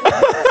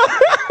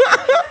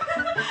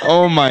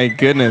 Oh my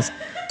goodness.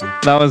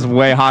 That was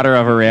way hotter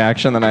of a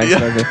reaction than I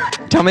expected.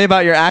 Tell me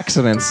about your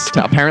accidents.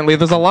 Apparently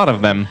there's a lot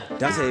of them.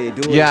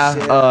 Yeah,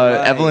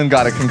 Evelyn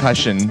got a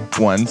concussion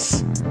once.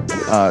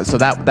 So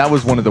that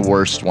was one of the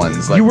worst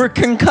ones. Like, You were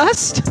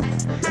concussed?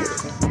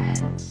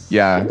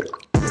 yeah.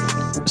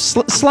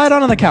 Slide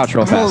onto the couch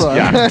real fast.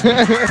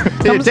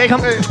 Yeah.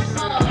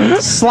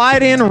 Come,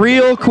 slide in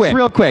real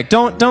quick.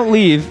 Don't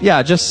leave.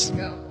 Yeah, just.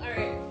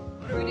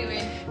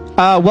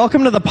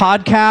 Welcome to the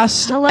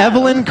podcast. Hello.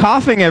 Evelyn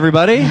coughing,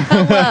 everybody.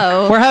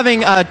 Hello. We're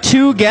having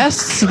 2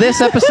 guests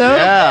this episode.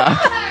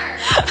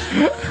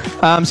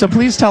 So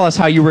please tell us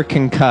how you were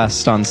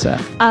concussed on set.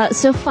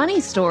 So funny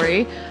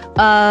story.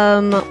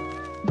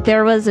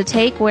 There was a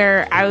take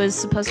where I was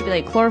supposed to be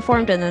like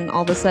chloroformed, and then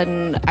all of a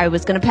sudden I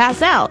was gonna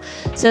pass out.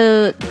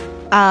 So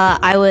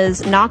I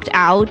was knocked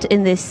out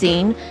in this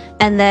scene,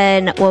 and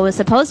then what was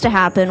supposed to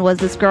happen was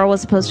this girl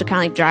was supposed to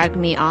kind of like drag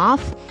me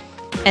off.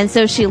 And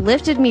so she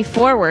lifted me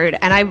forward,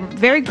 and I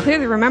very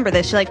clearly remember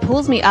this. She like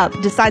pulls me up,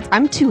 decides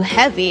I'm too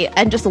heavy,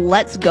 and just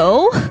lets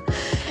go.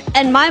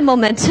 And my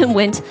momentum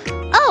went,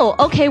 oh,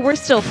 okay, we're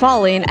still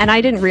falling. And I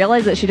didn't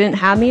realize that she didn't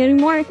have me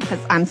anymore because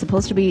I'm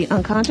supposed to be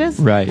unconscious.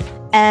 Right.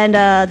 And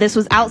this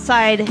was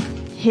outside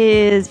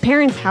his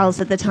parents' house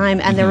at the time,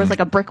 and there was like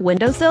a brick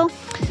windowsill.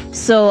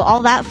 So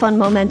all that fun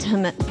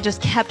momentum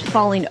just kept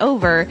falling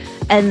over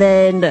and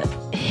then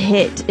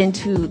hit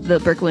into the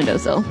brick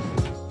windowsill.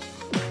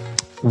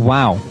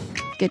 Wow.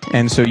 Good time.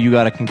 And so you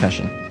got a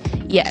concussion.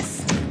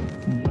 Yes.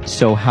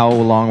 So how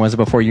long was it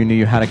before you knew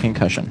you had a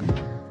concussion?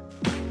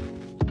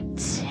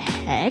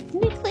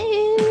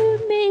 Technically,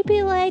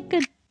 maybe like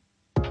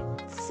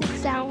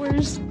 6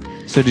 hours.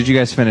 So did you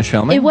guys finish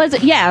filming? It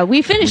was, yeah,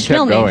 we finished kept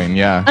filming. going,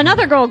 yeah.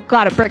 Another girl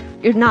got a brick,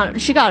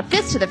 she got a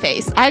fist to the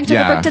face. I took a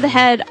Yeah. brick to the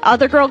head.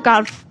 Other girl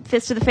got a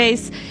fist to the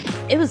face.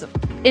 It was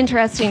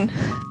interesting.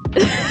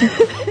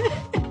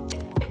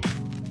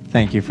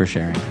 Thank you for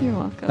sharing. You're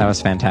welcome. That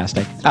was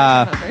fantastic.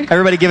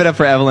 Everybody give it up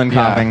for Evelyn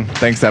coughing.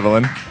 Thanks,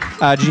 Evelyn.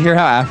 Did you hear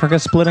how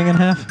Africa's splitting in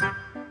half?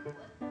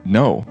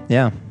 No.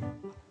 Yeah.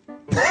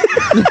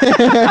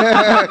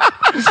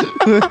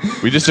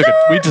 We just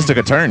took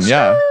a turn,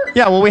 yeah.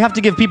 Yeah, well, we have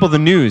to give people the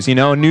news, you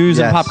know? News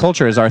and Yes. pop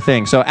culture is our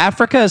thing. So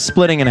Africa is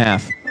splitting in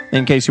half,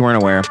 in case you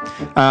weren't aware.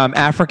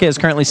 Africa is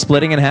currently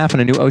splitting in half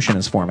and a new ocean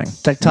is forming.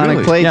 Tectonic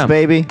Really? plates, Yeah.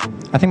 baby.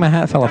 I think my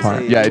hat fell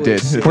apart. Yeah, it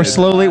did. We're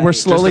slowly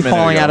Just a minute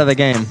falling ago. out of the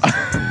game.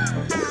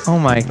 Oh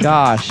my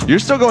gosh. You're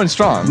still going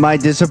strong. My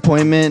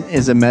disappointment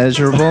is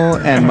immeasurable,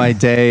 and my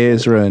day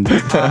is ruined.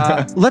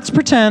 Let's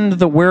pretend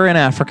that we're in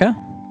Africa.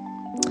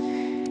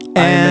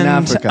 in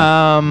Africa.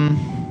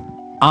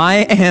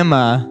 I am,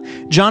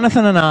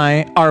 Jonathan and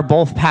I are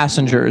both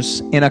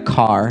passengers in a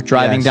car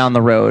driving Yes. down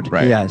the road.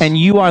 Right. Yes. And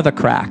you are the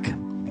crack.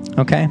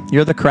 Okay?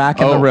 You're the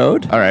crack in the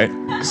road. All right.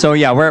 So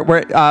yeah,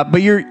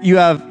 but you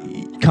have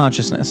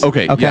consciousness.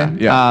 Okay,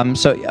 yeah.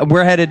 So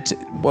we're headed to,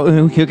 well,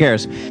 who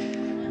cares?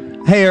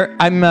 Hey,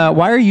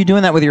 why are you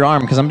doing that with your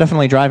arm? Because I'm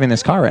definitely driving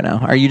this car right now.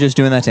 Are you just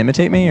doing that to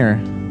imitate me, or?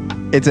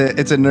 It's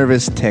a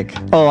nervous tick.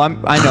 Oh, I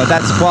know.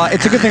 Well,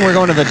 it's a good thing we're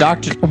going to the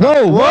doctor.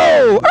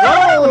 Whoa!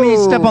 Ah, let me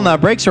step on the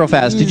brakes real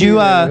fast. Did you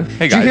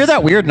did you guys. hear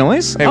that weird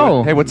noise? Hey,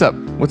 hey, what's up?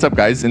 What's up,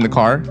 guys? In the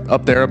car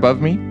up there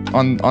above me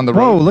on the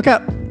Whoa! road. Look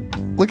at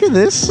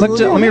this. let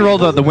me roll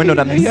the window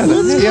down. Yeah,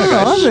 What's going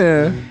on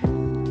there?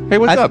 Hey,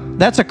 what's up?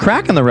 That's a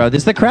crack in the road.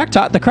 Is the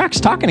crack's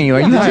talking to you?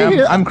 Are you?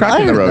 Hi, I'm Crack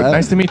in the I heard Road. that.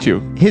 Nice to meet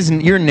you.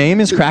 Your name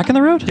is Crack in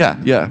the Road?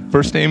 Yeah.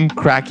 First name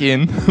Crack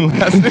in.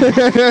 Last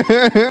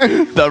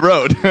name the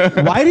Road.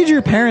 Why did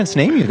your parents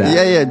name you that?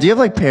 Yeah. Do you have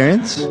like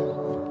parents?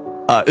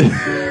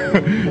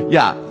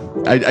 Yeah,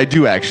 I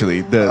do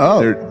actually.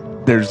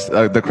 There's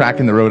the Crack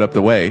in the Road up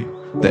the way.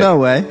 That No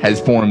way. Has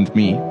formed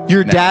me.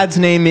 Your dad's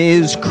name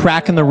is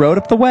Crack in the Road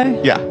up the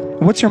way? Yeah.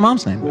 What's your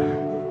mom's name?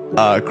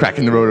 Crack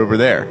in the Road over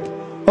there.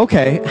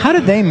 Okay. How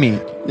did they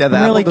meet? Yeah, the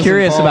I'm really apple doesn't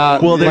curious fall.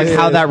 about Well, like there's-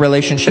 how that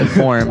relationship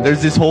formed.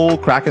 There's this whole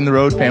Crack in the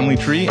Road family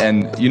tree,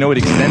 and it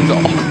extends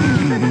all.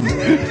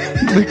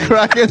 The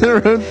Crack in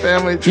the Road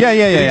family tree. Yeah.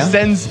 It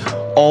extends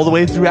all the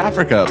way through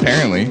Africa,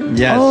 apparently.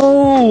 Yes.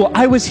 Oh,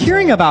 I was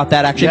hearing about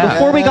that actually. Yeah.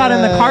 Before we got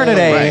in the car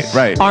today,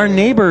 Right. our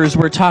neighbors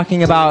were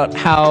talking about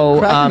how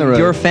Crack in the road.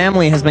 your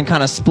family has been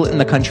kind of splitting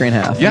the country in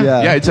half.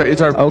 Yeah.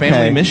 It's our Okay.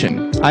 family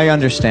mission. I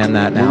understand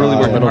that now. We're really a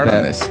working little hard bit.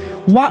 on this.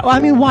 Why? I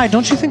mean, why?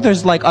 Don't you think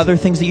there's like other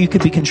things that you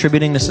could be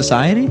contributing to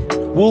society?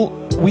 Well,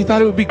 we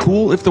thought it would be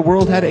cool if the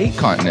world had 8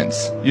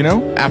 continents.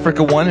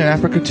 Africa 1 and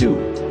Africa 2.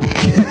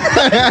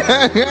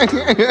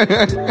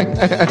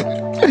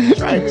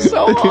 Trying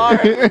so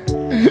hard.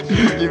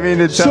 You mean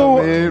to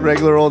tell me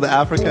regular old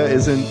Africa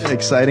isn't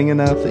exciting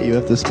enough that you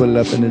have to split it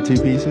up into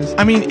 2 pieces?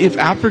 I mean, if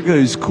Africa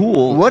is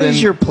cool, What is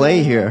then your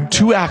play here?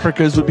 2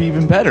 Africas would be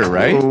even better,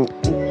 right?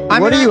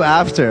 What are you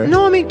after?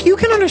 No, I mean, you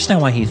can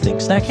understand why he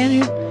thinks that, can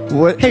you?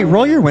 What? Hey,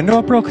 roll your window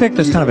up real quick.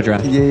 There's kind of a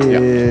draft.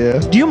 Yeah.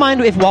 Do you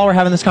mind if, while we're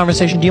having this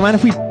conversation, do you mind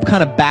if we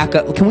kind of back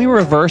up? Can we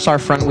reverse our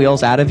front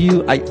wheels out of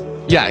you?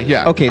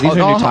 Yeah. Okay, these are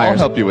new tires.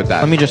 I'll help you with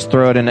that. Let me just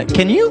throw it in.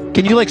 Can you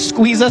like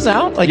squeeze us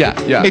out? Like,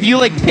 Yeah. If you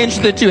like pinch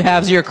the 2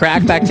 halves of your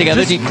crack back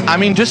together, just can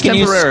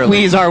temporarily. you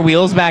squeeze our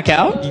wheels back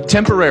out?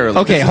 Temporarily.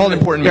 Okay, This is hold an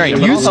it. important All right,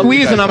 meeting, but you I'll help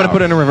squeeze guys and I'm going to out.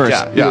 put it in reverse.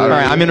 Yeah. All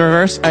right, I'm in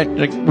reverse. All right,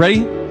 like,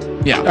 ready?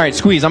 Yeah. All right,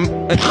 squeeze. I'm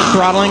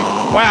throttling.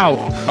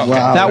 Wow. Okay,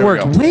 That there we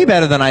worked go. way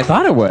better than I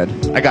thought it would.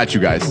 I got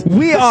you guys.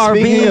 We are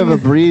Speaking being of a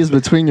breeze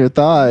between your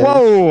thighs.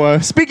 Whoa!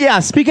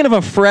 Speaking of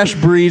a fresh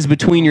breeze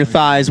between your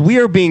thighs, we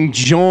are being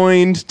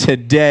joined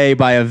today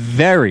by a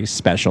very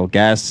special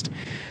guest.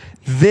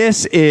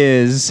 This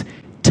is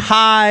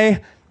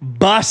Ty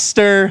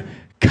Buster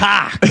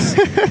Cox.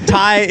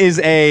 Ty is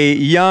a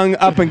young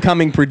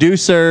up-and-coming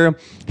producer.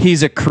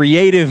 He's a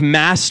creative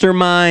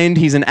mastermind.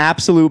 He's an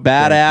absolute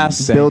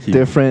badass. Built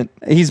different.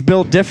 He's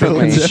built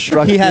differently.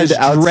 Constructed He has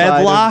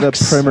outside dreadlocks.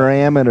 of the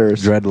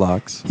parameters.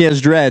 Dreadlocks. He has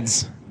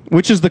dreads,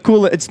 which is the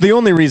coolest. It's the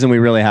only reason we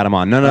really had him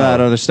on. None of that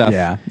other stuff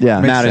Yeah.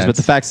 matters. sense. But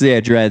the fact that he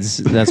had dreads,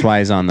 that's why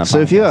he's on the So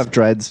podcast. if you have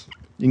dreads,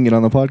 you can get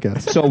on the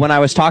podcast. So when I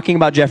was talking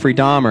about Jeffrey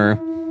Dahmer,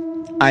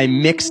 I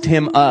mixed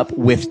him up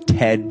with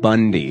Ted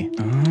Bundy.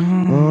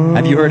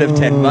 Have you heard of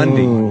Ted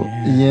Bundy?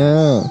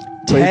 Yeah.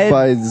 Played Ted-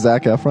 by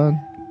Zac Efron.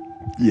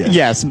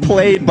 Yes,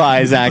 played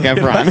by Zac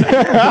Efron.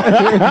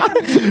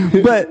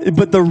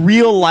 but the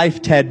real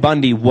life Ted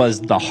Bundy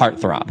was the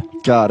heartthrob.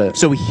 Got it.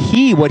 So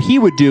what he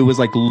would do was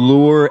like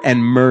lure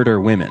and murder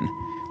women,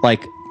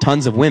 like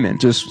tons of women.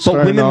 But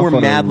starting women off were on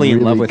a madly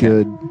in love really with him.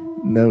 good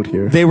note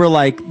here. They were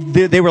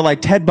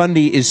like Ted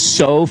Bundy is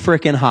so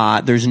freaking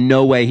hot. There's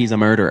no way he's a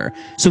murderer.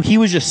 So he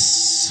was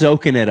just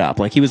soaking it up.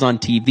 Like he was on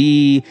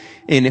TV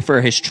and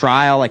for his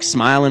trial, like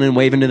smiling and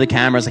waving to the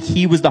cameras. Like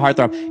he was the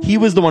heartthrob. He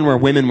was the one where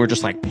women were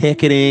just like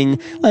picketing,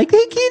 like he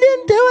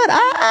didn't do it.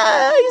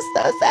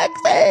 He's so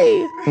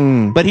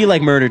sexy. But he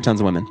like murdered tons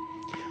of women.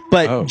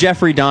 But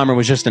Jeffrey Dahmer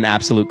was just an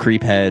absolute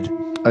creephead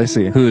I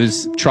see.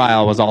 whose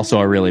trial was also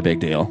a really big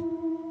deal.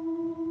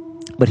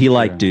 But he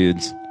liked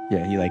dudes.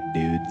 Yeah, he liked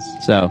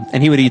dudes. So,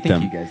 and he would eat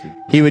them. you guys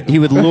would- He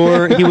would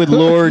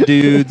lure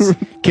dudes,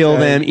 kill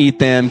them, eat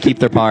them, keep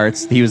their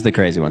parts. He was the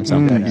crazy one. So,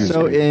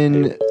 So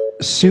in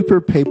Super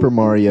Paper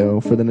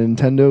Mario for the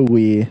Nintendo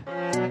Wii,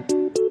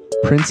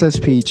 Princess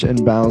Peach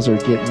and Bowser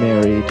get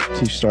married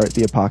to start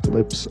the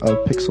apocalypse of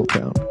Pixel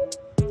Town.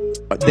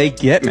 they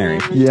get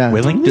married. Yeah.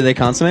 Willing? Do they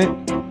consummate?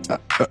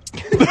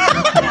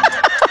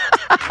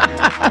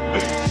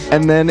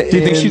 And then Do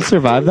you think she'd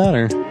survive that,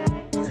 or?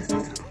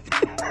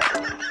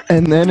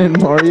 And then in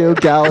Mario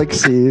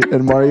Galaxy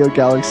and Mario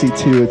Galaxy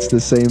 2, it's the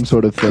same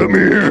sort of thing. Come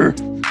here.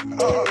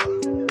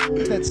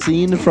 That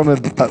scene from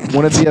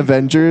one of the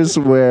Avengers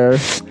where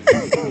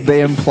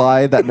they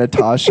imply that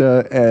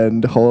Natasha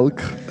and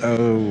Hulk.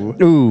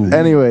 Ooh.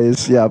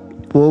 Anyways, yeah,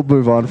 we'll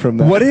move on from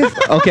that.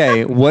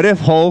 What if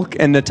Hulk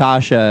and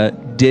Natasha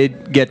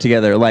did get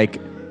together,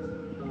 like,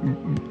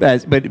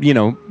 but you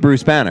know,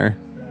 Bruce Banner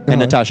and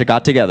Natasha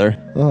got together,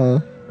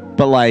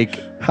 but like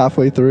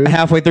halfway through?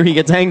 halfway through he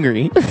gets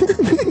angry.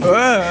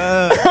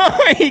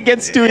 He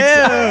gets too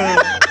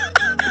excited.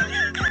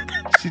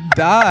 She'd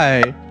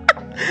die.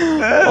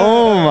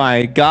 Oh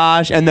my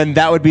gosh. And then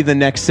that would be the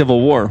next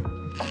Civil War.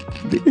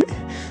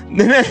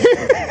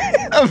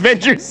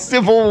 Avengers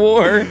Civil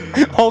War.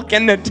 Hulk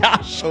and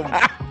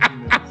Natasha.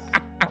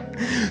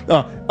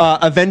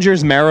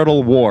 Avengers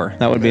Marital War.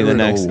 That would be the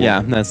next.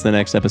 Yeah, that's the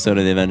next episode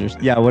of the Avengers.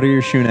 Yeah, what are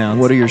your shoe nouns?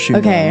 What are your shoe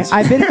Okay, nouns?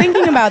 I've been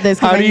thinking about this.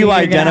 'cause How I do knew you were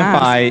gonna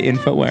identify ask. in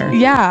footwear?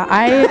 Yeah,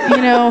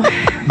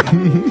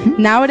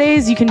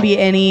 nowadays you can be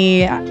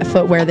any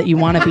footwear that you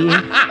want to be.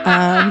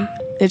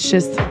 It's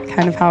just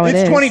kind of how it It's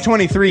is.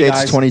 2023, It's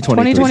guys.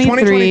 2023.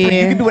 2023. You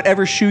can do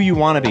whatever shoe you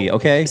want to be,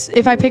 okay?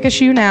 If I pick a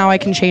shoe now, I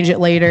can change it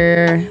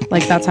later.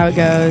 Like that's how it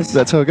goes.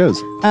 That's how it goes.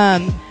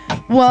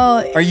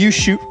 Well, Are you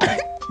shoe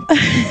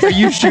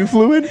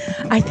fluid?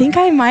 I think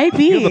I might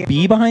be. You have a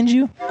bee behind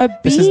you? A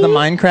This is the bee?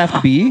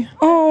 Minecraft bee?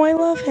 Oh, I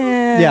love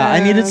him. Yeah, I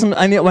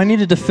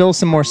needed to fill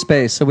some more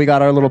space, so we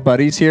got our little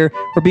buddies here.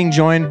 We're being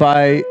joined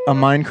by a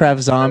Minecraft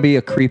zombie,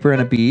 a creeper,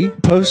 and a bee.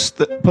 Post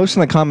in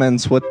the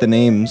comments what the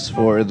names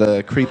for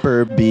the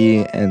creeper,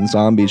 bee, and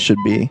zombies should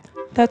be.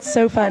 That's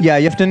so fun. Yeah,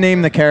 you have to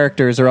name the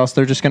characters, or else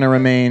they're just gonna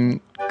remain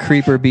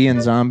creeper, bee,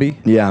 and zombie.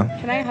 Yeah.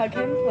 Can I hug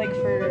him, like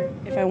for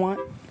if I want?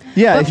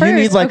 Yeah, But if you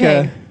need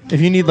first, if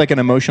you need like an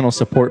emotional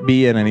support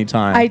bee at any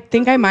time. I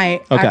think I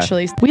might Okay.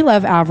 actually. We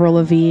love Avril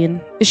Lavigne.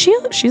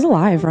 She's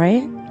alive,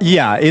 right?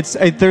 Yeah,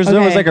 there was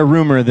Okay. like a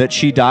rumor that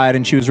she died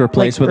and she was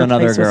replaced with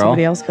another replaced with girl,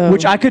 somebody else? Oh.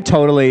 which I could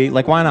totally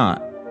like. Why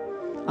not?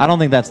 I don't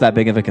think that's that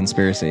big of a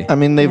conspiracy. I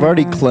mean, they've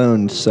already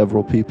cloned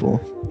several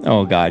people.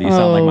 Oh God, you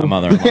sound like my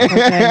mother-in-law.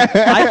 Okay.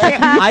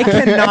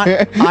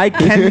 I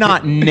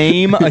cannot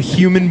name a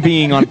human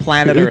being on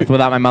planet Earth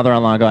without my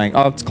mother-in-law going,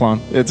 "Oh, it's a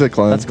clone. It's a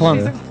clone. That's a clone."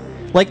 Yeah.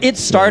 Like it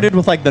started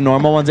with like the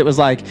normal ones. It was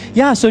like,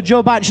 yeah, so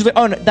Joe Biden. She's like,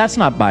 oh no, that's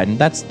not Biden.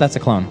 That's a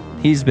clone.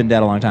 He's been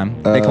dead a long time.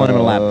 They cloned him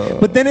in a lab.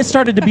 But then it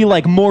started to be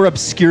like more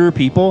obscure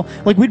people.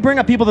 Like we'd bring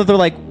up people that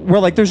we're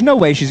like, there's no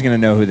way she's gonna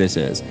know who this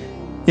is.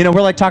 You know,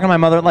 we're like talking to my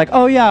mother, like,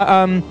 oh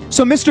yeah,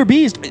 so Mr.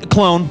 Beast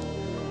clone.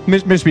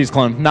 Mr. Beast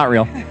clone, not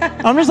real.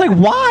 I'm just like,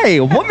 why?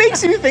 What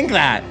makes you think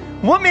that?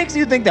 What makes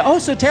you think that? Oh,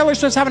 so Taylor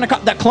Swift's having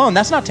that clone.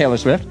 That's not Taylor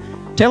Swift.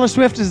 Taylor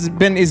Swift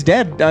is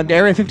dead.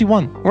 Area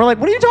 51. We're like,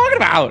 what are you talking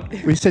about?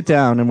 We sit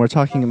down and we're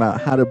talking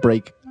about how to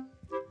break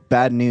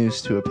bad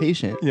news to a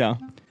patient. Yeah.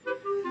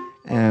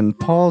 And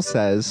Paul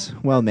says,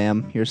 well,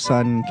 ma'am, your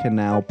son can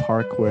now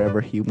park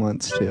wherever he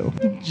wants to.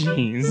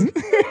 Jeez.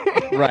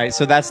 Right.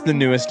 So that's the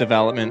newest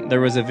development. There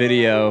was a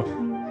video.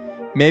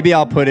 Maybe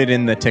I'll put it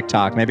in the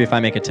TikTok. Maybe if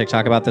I make a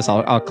TikTok about this,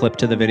 I'll clip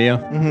to the video.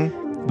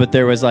 Mm-hmm. But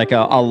there was like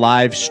a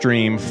live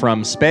stream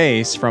from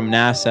space, from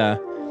NASA.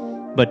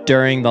 But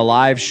during the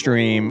live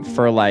stream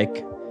for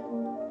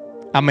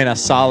a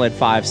solid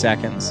 5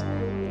 seconds,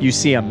 you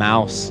see a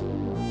mouse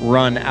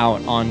run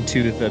out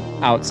onto the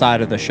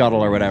outside of the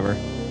shuttle or whatever.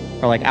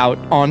 Or like out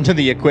onto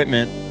the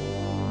equipment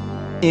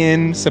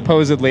in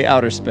supposedly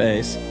outer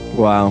space.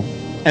 Wow.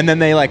 And then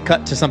they like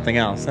cut to something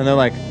else. And they're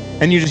like,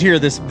 and you just hear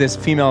this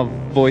female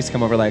voice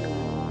come over like,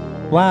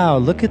 wow,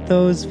 look at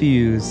those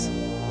views.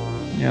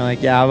 And you're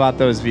like, yeah, how about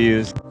those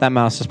views? That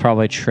mouse is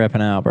probably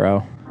tripping out,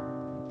 bro.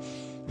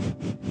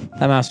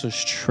 That mouse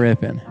was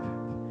tripping.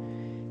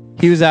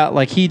 He was out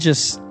like he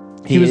was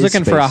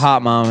looking for a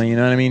hot mama, you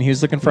know what I mean? He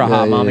was looking for a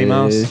hot mommy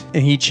mouse. Yeah.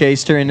 And he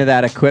chased her into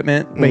that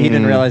equipment, but he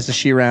didn't realize that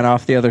she ran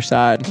off the other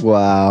side.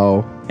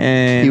 Wow.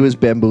 And he was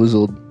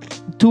bamboozled.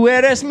 Tu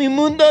eres mi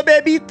mundo,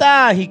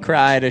 bebita, he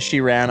cried as she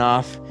ran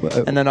off.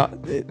 And then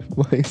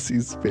why is he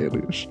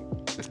Spanish?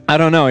 I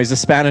don't know. He's a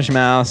Spanish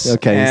mouse.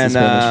 Okay, he's a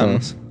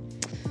Spanish mouse.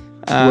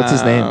 What's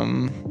his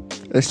name?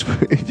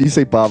 If you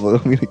say Pablo,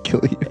 I'm going to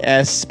kill you.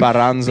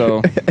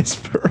 Esperanzo.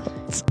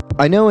 Esperanzo.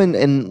 I know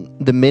in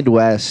the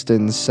Midwest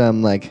and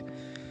some like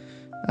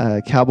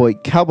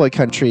cowboy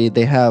country,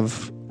 they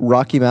have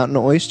Rocky Mountain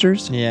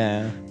oysters.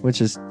 Yeah. Which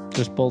is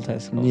just bull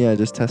testicles. Yeah,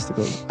 just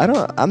testicles.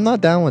 I'm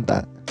not down with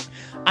that.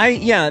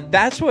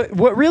 That's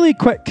what really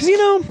quick,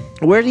 because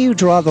where do you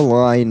draw the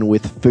line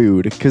with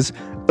food? Because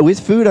with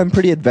food, I'm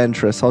pretty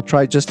adventurous. I'll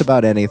try just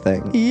about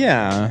anything.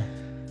 Yeah.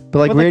 But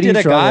like, where do you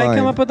draw the line? Did a guy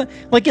come up with that?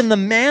 Like in the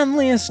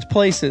manliest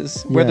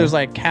places where there's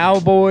like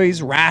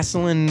cowboys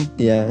wrestling,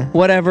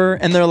 whatever,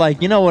 and they're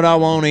like, you know what I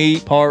want to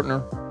eat,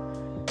 partner?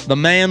 The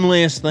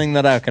manliest thing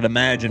that I could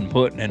imagine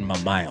putting in my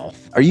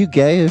mouth. Are you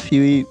gay if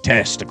you eat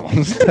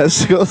testicles?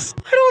 Testicles?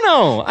 I don't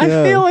know. I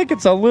feel like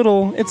it's a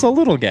little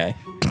gay.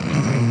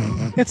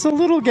 It's a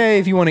little gay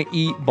if you want to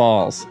eat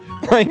balls.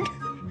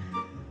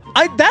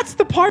 That's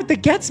the part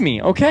that gets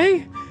me,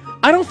 okay?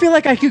 I don't feel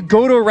like I could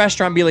go to a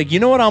restaurant and be like, you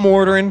know what I'm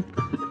ordering?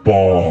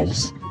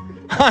 Balls.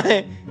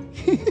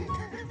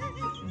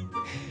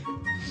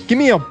 Give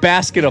me a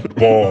basket of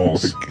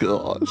balls.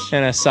 Oh, gosh.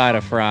 And a side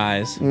of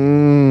fries.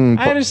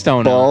 I just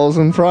don't know. Balls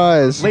and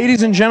fries.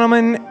 Ladies and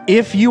gentlemen,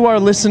 if you are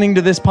listening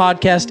to this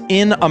podcast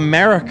in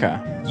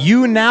America,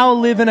 you now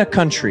live in a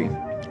country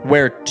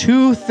where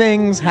two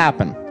things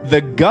happen.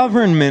 The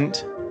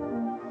government,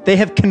 they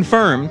have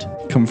confirmed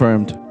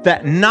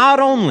that not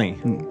only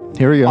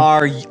Here we go.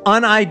 are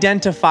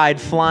unidentified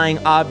flying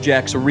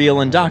objects real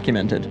and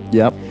documented.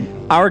 Yep.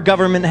 Our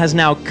government has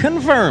now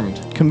confirmed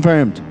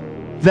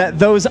that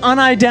those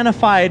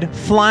unidentified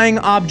flying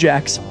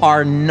objects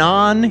are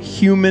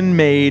non-human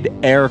made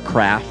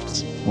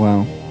aircrafts.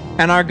 Wow.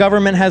 And our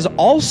government has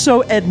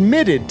also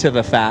admitted to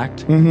the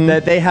fact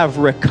that they have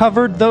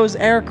recovered those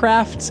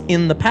aircrafts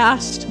in the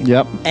past.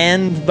 Yep.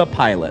 And the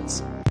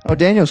pilots. Oh,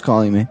 Daniel's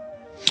calling me.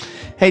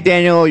 Hey,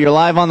 Daniel, you're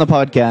live on the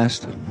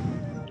podcast.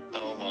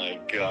 Oh my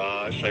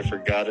gosh, I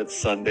forgot it's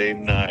Sunday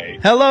night.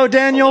 Hello,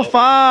 Daniel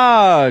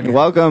Fogg.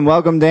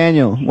 Welcome,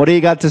 Daniel. What do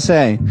you got to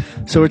say?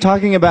 So we're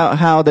talking about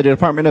how the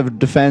Department of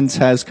Defense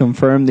has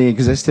confirmed the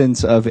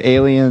existence of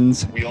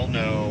aliens. We all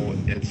know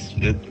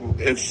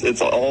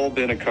it's all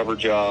been a cover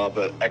job.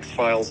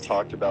 X-Files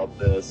talked about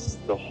this.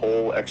 The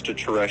whole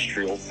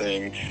extraterrestrial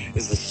thing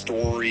is a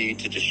story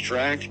to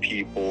distract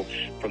people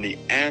from the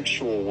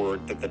actual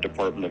work that the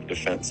Department of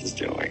Defense is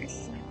doing.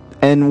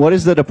 And what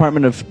is the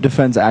Department of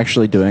Defense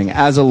actually doing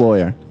as a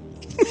lawyer?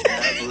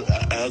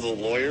 As a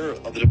lawyer,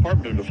 the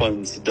Department of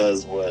Defense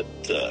does what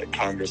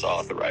Congress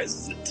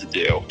authorizes it to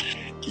do.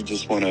 You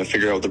just want to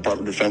figure out what the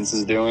Department of Defense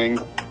is doing?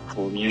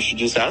 Well, you should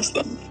just ask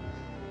them.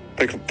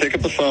 Pick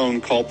up the phone,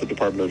 call up the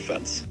Department of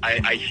Defense.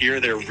 I hear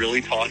they're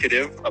really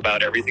talkative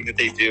about everything that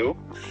they do,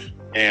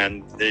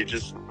 and they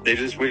just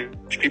wish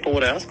people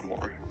would ask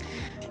more.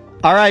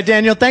 All right,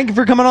 Daniel, thank you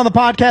for coming on the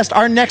podcast.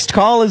 Our next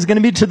call is going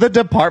to be to the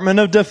Department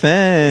of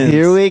Defense.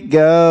 Here we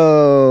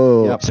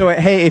go. Yep. So,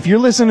 hey, if you're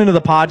listening to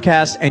the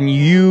podcast and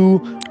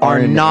you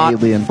are not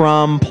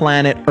from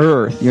planet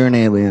Earth, you're an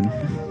alien.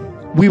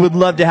 we would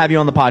love to have you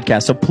on the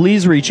podcast. So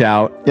please reach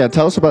out. Yeah,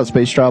 tell us about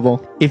space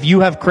travel. If you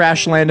have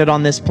crash landed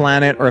on this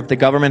planet, or if the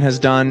government has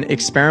done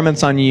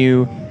experiments on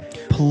you,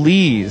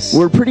 please.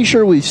 We're pretty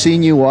sure we've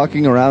seen you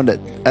walking around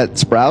at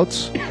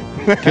Sprouts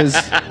because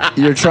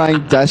you're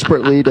trying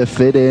desperately to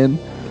fit in,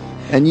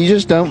 and you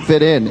just don't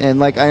fit in. And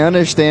like, I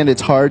understand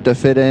it's hard to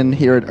fit in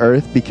here at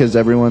Earth because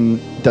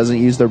everyone doesn't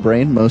use their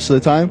brain most of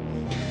the time,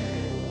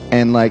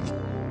 and like,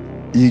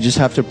 you just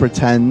have to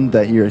pretend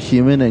that you're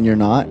human and you're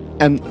not.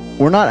 And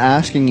we're not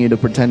asking you to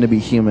pretend to be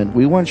human.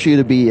 We want you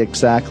to be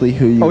exactly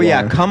who you are. Oh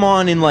yeah, come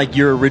on in like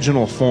your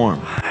original form.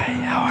 Hi,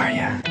 how are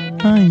you?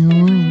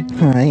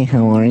 Hi,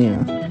 how are you?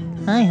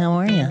 Hi, how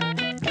are you?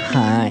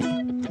 Hi,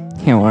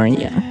 how are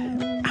you?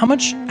 How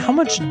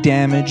much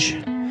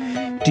damage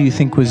do you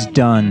think was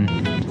done,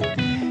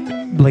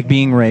 like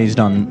being raised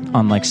on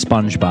like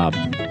SpongeBob?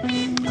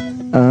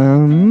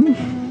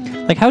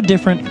 Like, how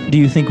different do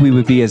you think we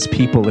would be as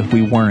people if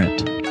we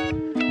weren't?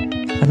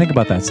 I think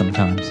about that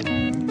sometimes.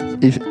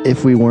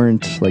 If we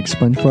weren't like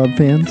SpongeBob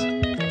fans?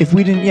 If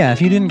we didn't,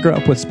 if you didn't grow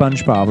up with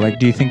SpongeBob, like,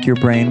 do you think your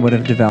brain would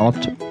have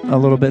developed a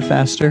little bit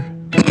faster?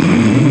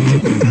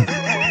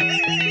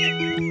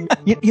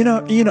 you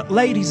know,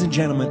 ladies and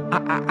gentlemen,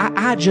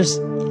 I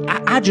just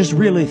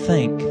really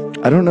think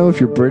I don't know if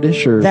you're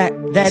British or that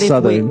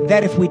Southern.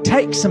 if we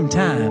take some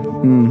time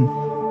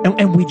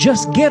and we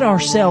just get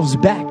ourselves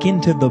back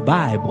into the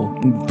Bible,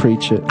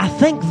 preach it. I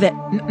think that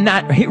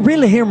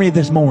really hear me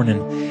this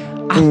morning.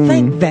 I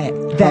think that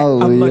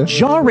Hallelujah. a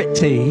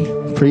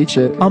majority, preach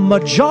it. a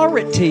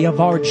majority of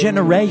our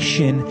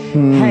generation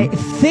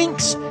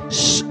thinks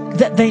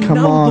that they Come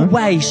know on. the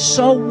way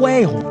so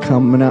well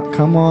Come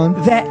on.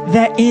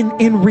 that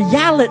in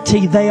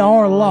reality they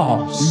are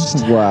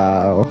lost.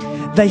 Wow.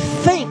 They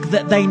think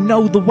that they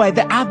know the way.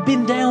 That I've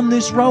been down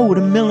this road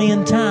a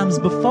million times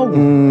before.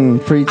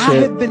 Preach I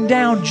it. have been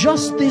down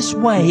just this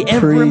way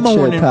every Preach it,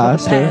 morning for the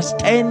Pastor. past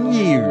 10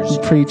 years.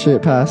 Preach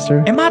it,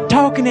 Pastor. Am I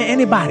talking to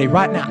anybody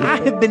right now?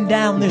 I have been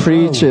down this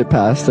Preach road. it,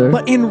 Pastor.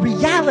 But in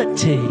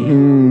reality,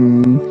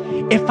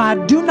 if I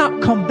do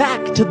not come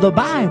back to the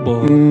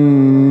Bible,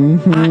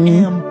 I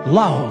am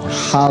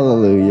lost.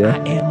 Hallelujah.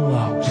 I am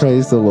lost.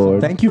 Praise the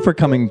Lord. Thank you for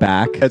coming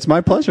back. It's my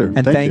pleasure.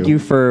 And thank you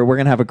for, we're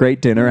going to have a great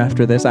dinner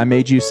after this. I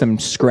made you some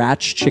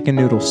scratch chicken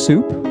noodle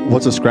soup.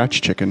 What's a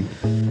scratch chicken?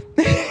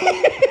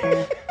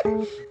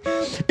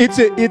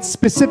 It's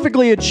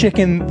specifically a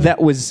chicken that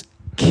was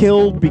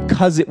killed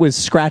because it was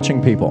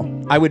scratching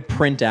people. I would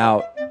print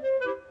out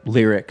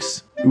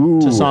lyrics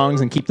to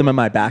songs and keep them in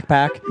my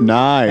backpack.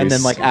 Nice. And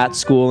then like at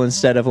school,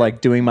 instead of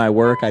like doing my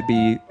work, I'd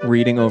be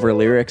reading over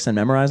lyrics and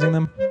memorizing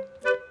them.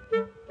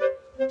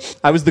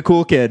 I was the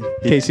cool kid,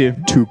 in case you...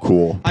 Too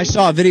cool. I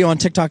saw a video on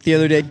TikTok the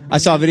other day. I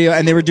saw a video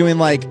and they were doing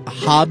like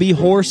hobby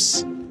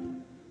horse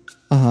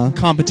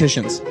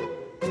competitions.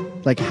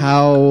 Like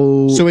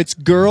how... So it's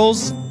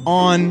girls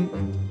on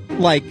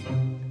like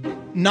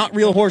not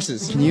real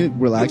horses. Can you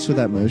relax with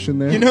that motion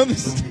there? You know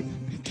the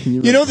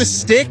you know the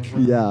stick?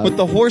 Yeah. With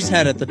the horse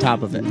head at the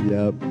top of it.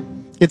 Yep.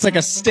 It's like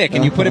a stick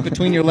and you put it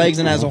between your legs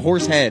and it has a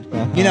horse head.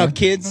 You know,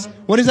 kids,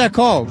 what is that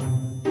called?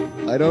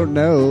 I don't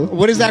know.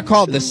 What is that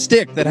called? The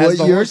stick that has What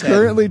the you're horse head.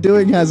 currently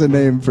doing has a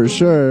name for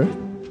sure.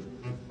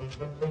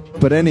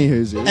 But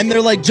anywho's. And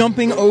they're like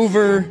jumping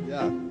over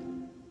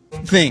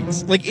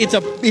things. Like it's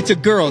a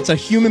girl, it's a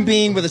human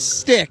being with a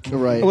stick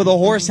with a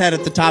horse head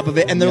at the top of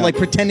it, and they're like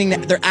pretending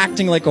that they're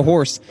acting like a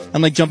horse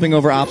and like jumping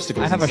over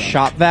obstacles. I have a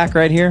shop vac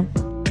right here.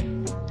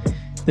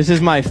 This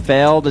is my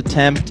failed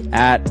attempt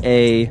at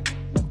a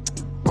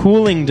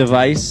cooling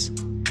device.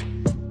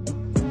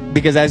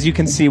 Because as you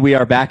can see, we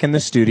are back in the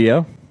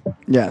studio.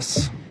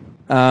 Yes.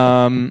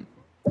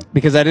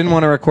 Because I didn't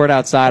want to record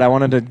outside, I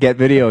wanted to get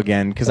video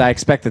again because I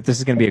expect that this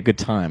is going to be a good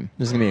time.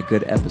 This is going to be a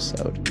good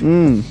episode.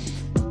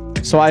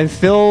 So I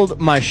filled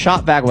my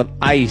shop vac with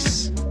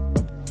ice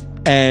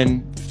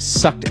and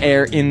sucked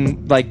air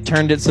in, like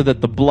turned it so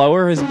that the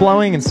blower is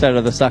blowing instead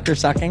of the sucker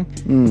sucking.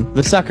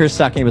 The sucker's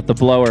sucking, but the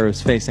blower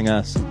is facing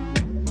us.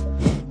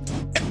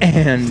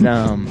 And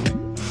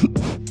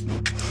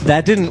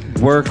that didn't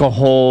work a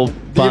whole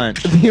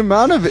bunch. The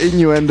amount of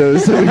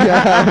innuendos that we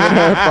have in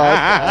our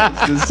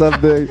podcast is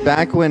something.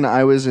 Back when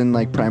I was in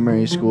like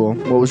primary school,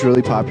 what was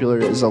really popular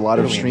is a lot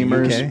of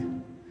streamers.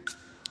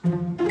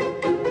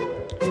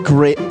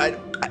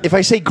 If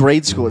I say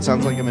grade school, it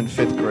sounds like I'm in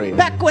 5th grade.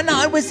 Back when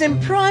I was in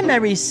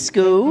primary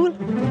school,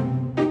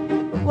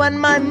 when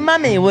my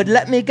mummy would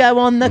let me go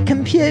on the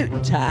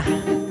computer,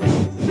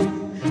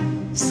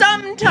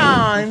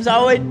 sometimes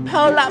I would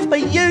pull up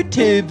a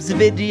YouTube's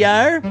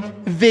video.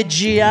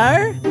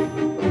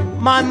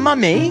 My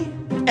mummy,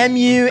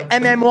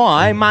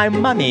 M-U-M-M-Y, my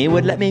mummy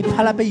would let me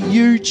pull up a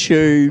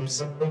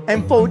YouTube's.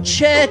 And for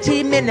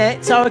 30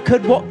 minutes, I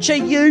could watch a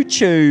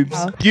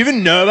YouTube's. Do you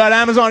even know about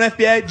Amazon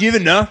FBA? Do you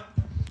even know?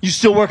 You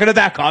still working at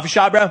that coffee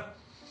shop, bro?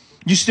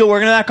 You still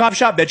working at that coffee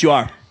shop? Bet you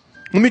are.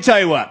 Let me tell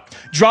you what.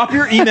 Drop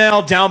your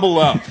email down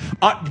below.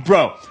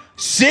 Bro,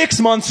 6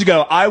 months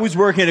ago, I was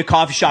working at a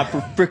coffee shop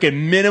for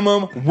freaking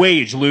minimum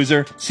wage,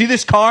 loser. See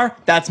this car?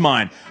 That's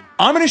mine.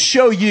 I'm going to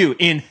show you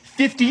in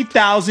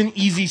 50,000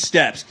 easy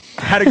steps.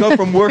 How to go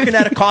from working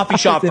at a coffee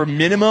shop for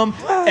minimum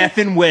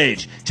effing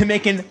wage to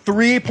making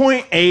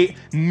 $3.8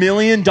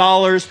 million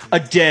a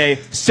day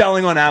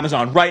selling on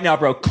Amazon. Right now,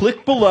 bro,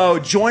 click below,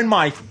 join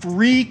my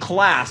free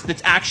class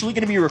that's actually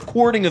going to be a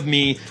recording of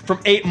me from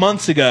 8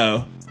 months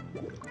ago.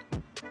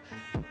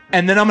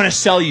 And then I'm going to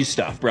sell you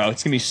stuff, bro.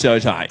 It's going to be so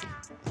tight.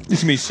 It's going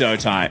to be so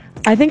tight.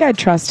 I think I'd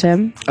trust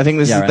him. I think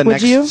this is the Would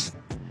next you?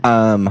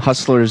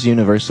 Hustlers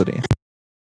University.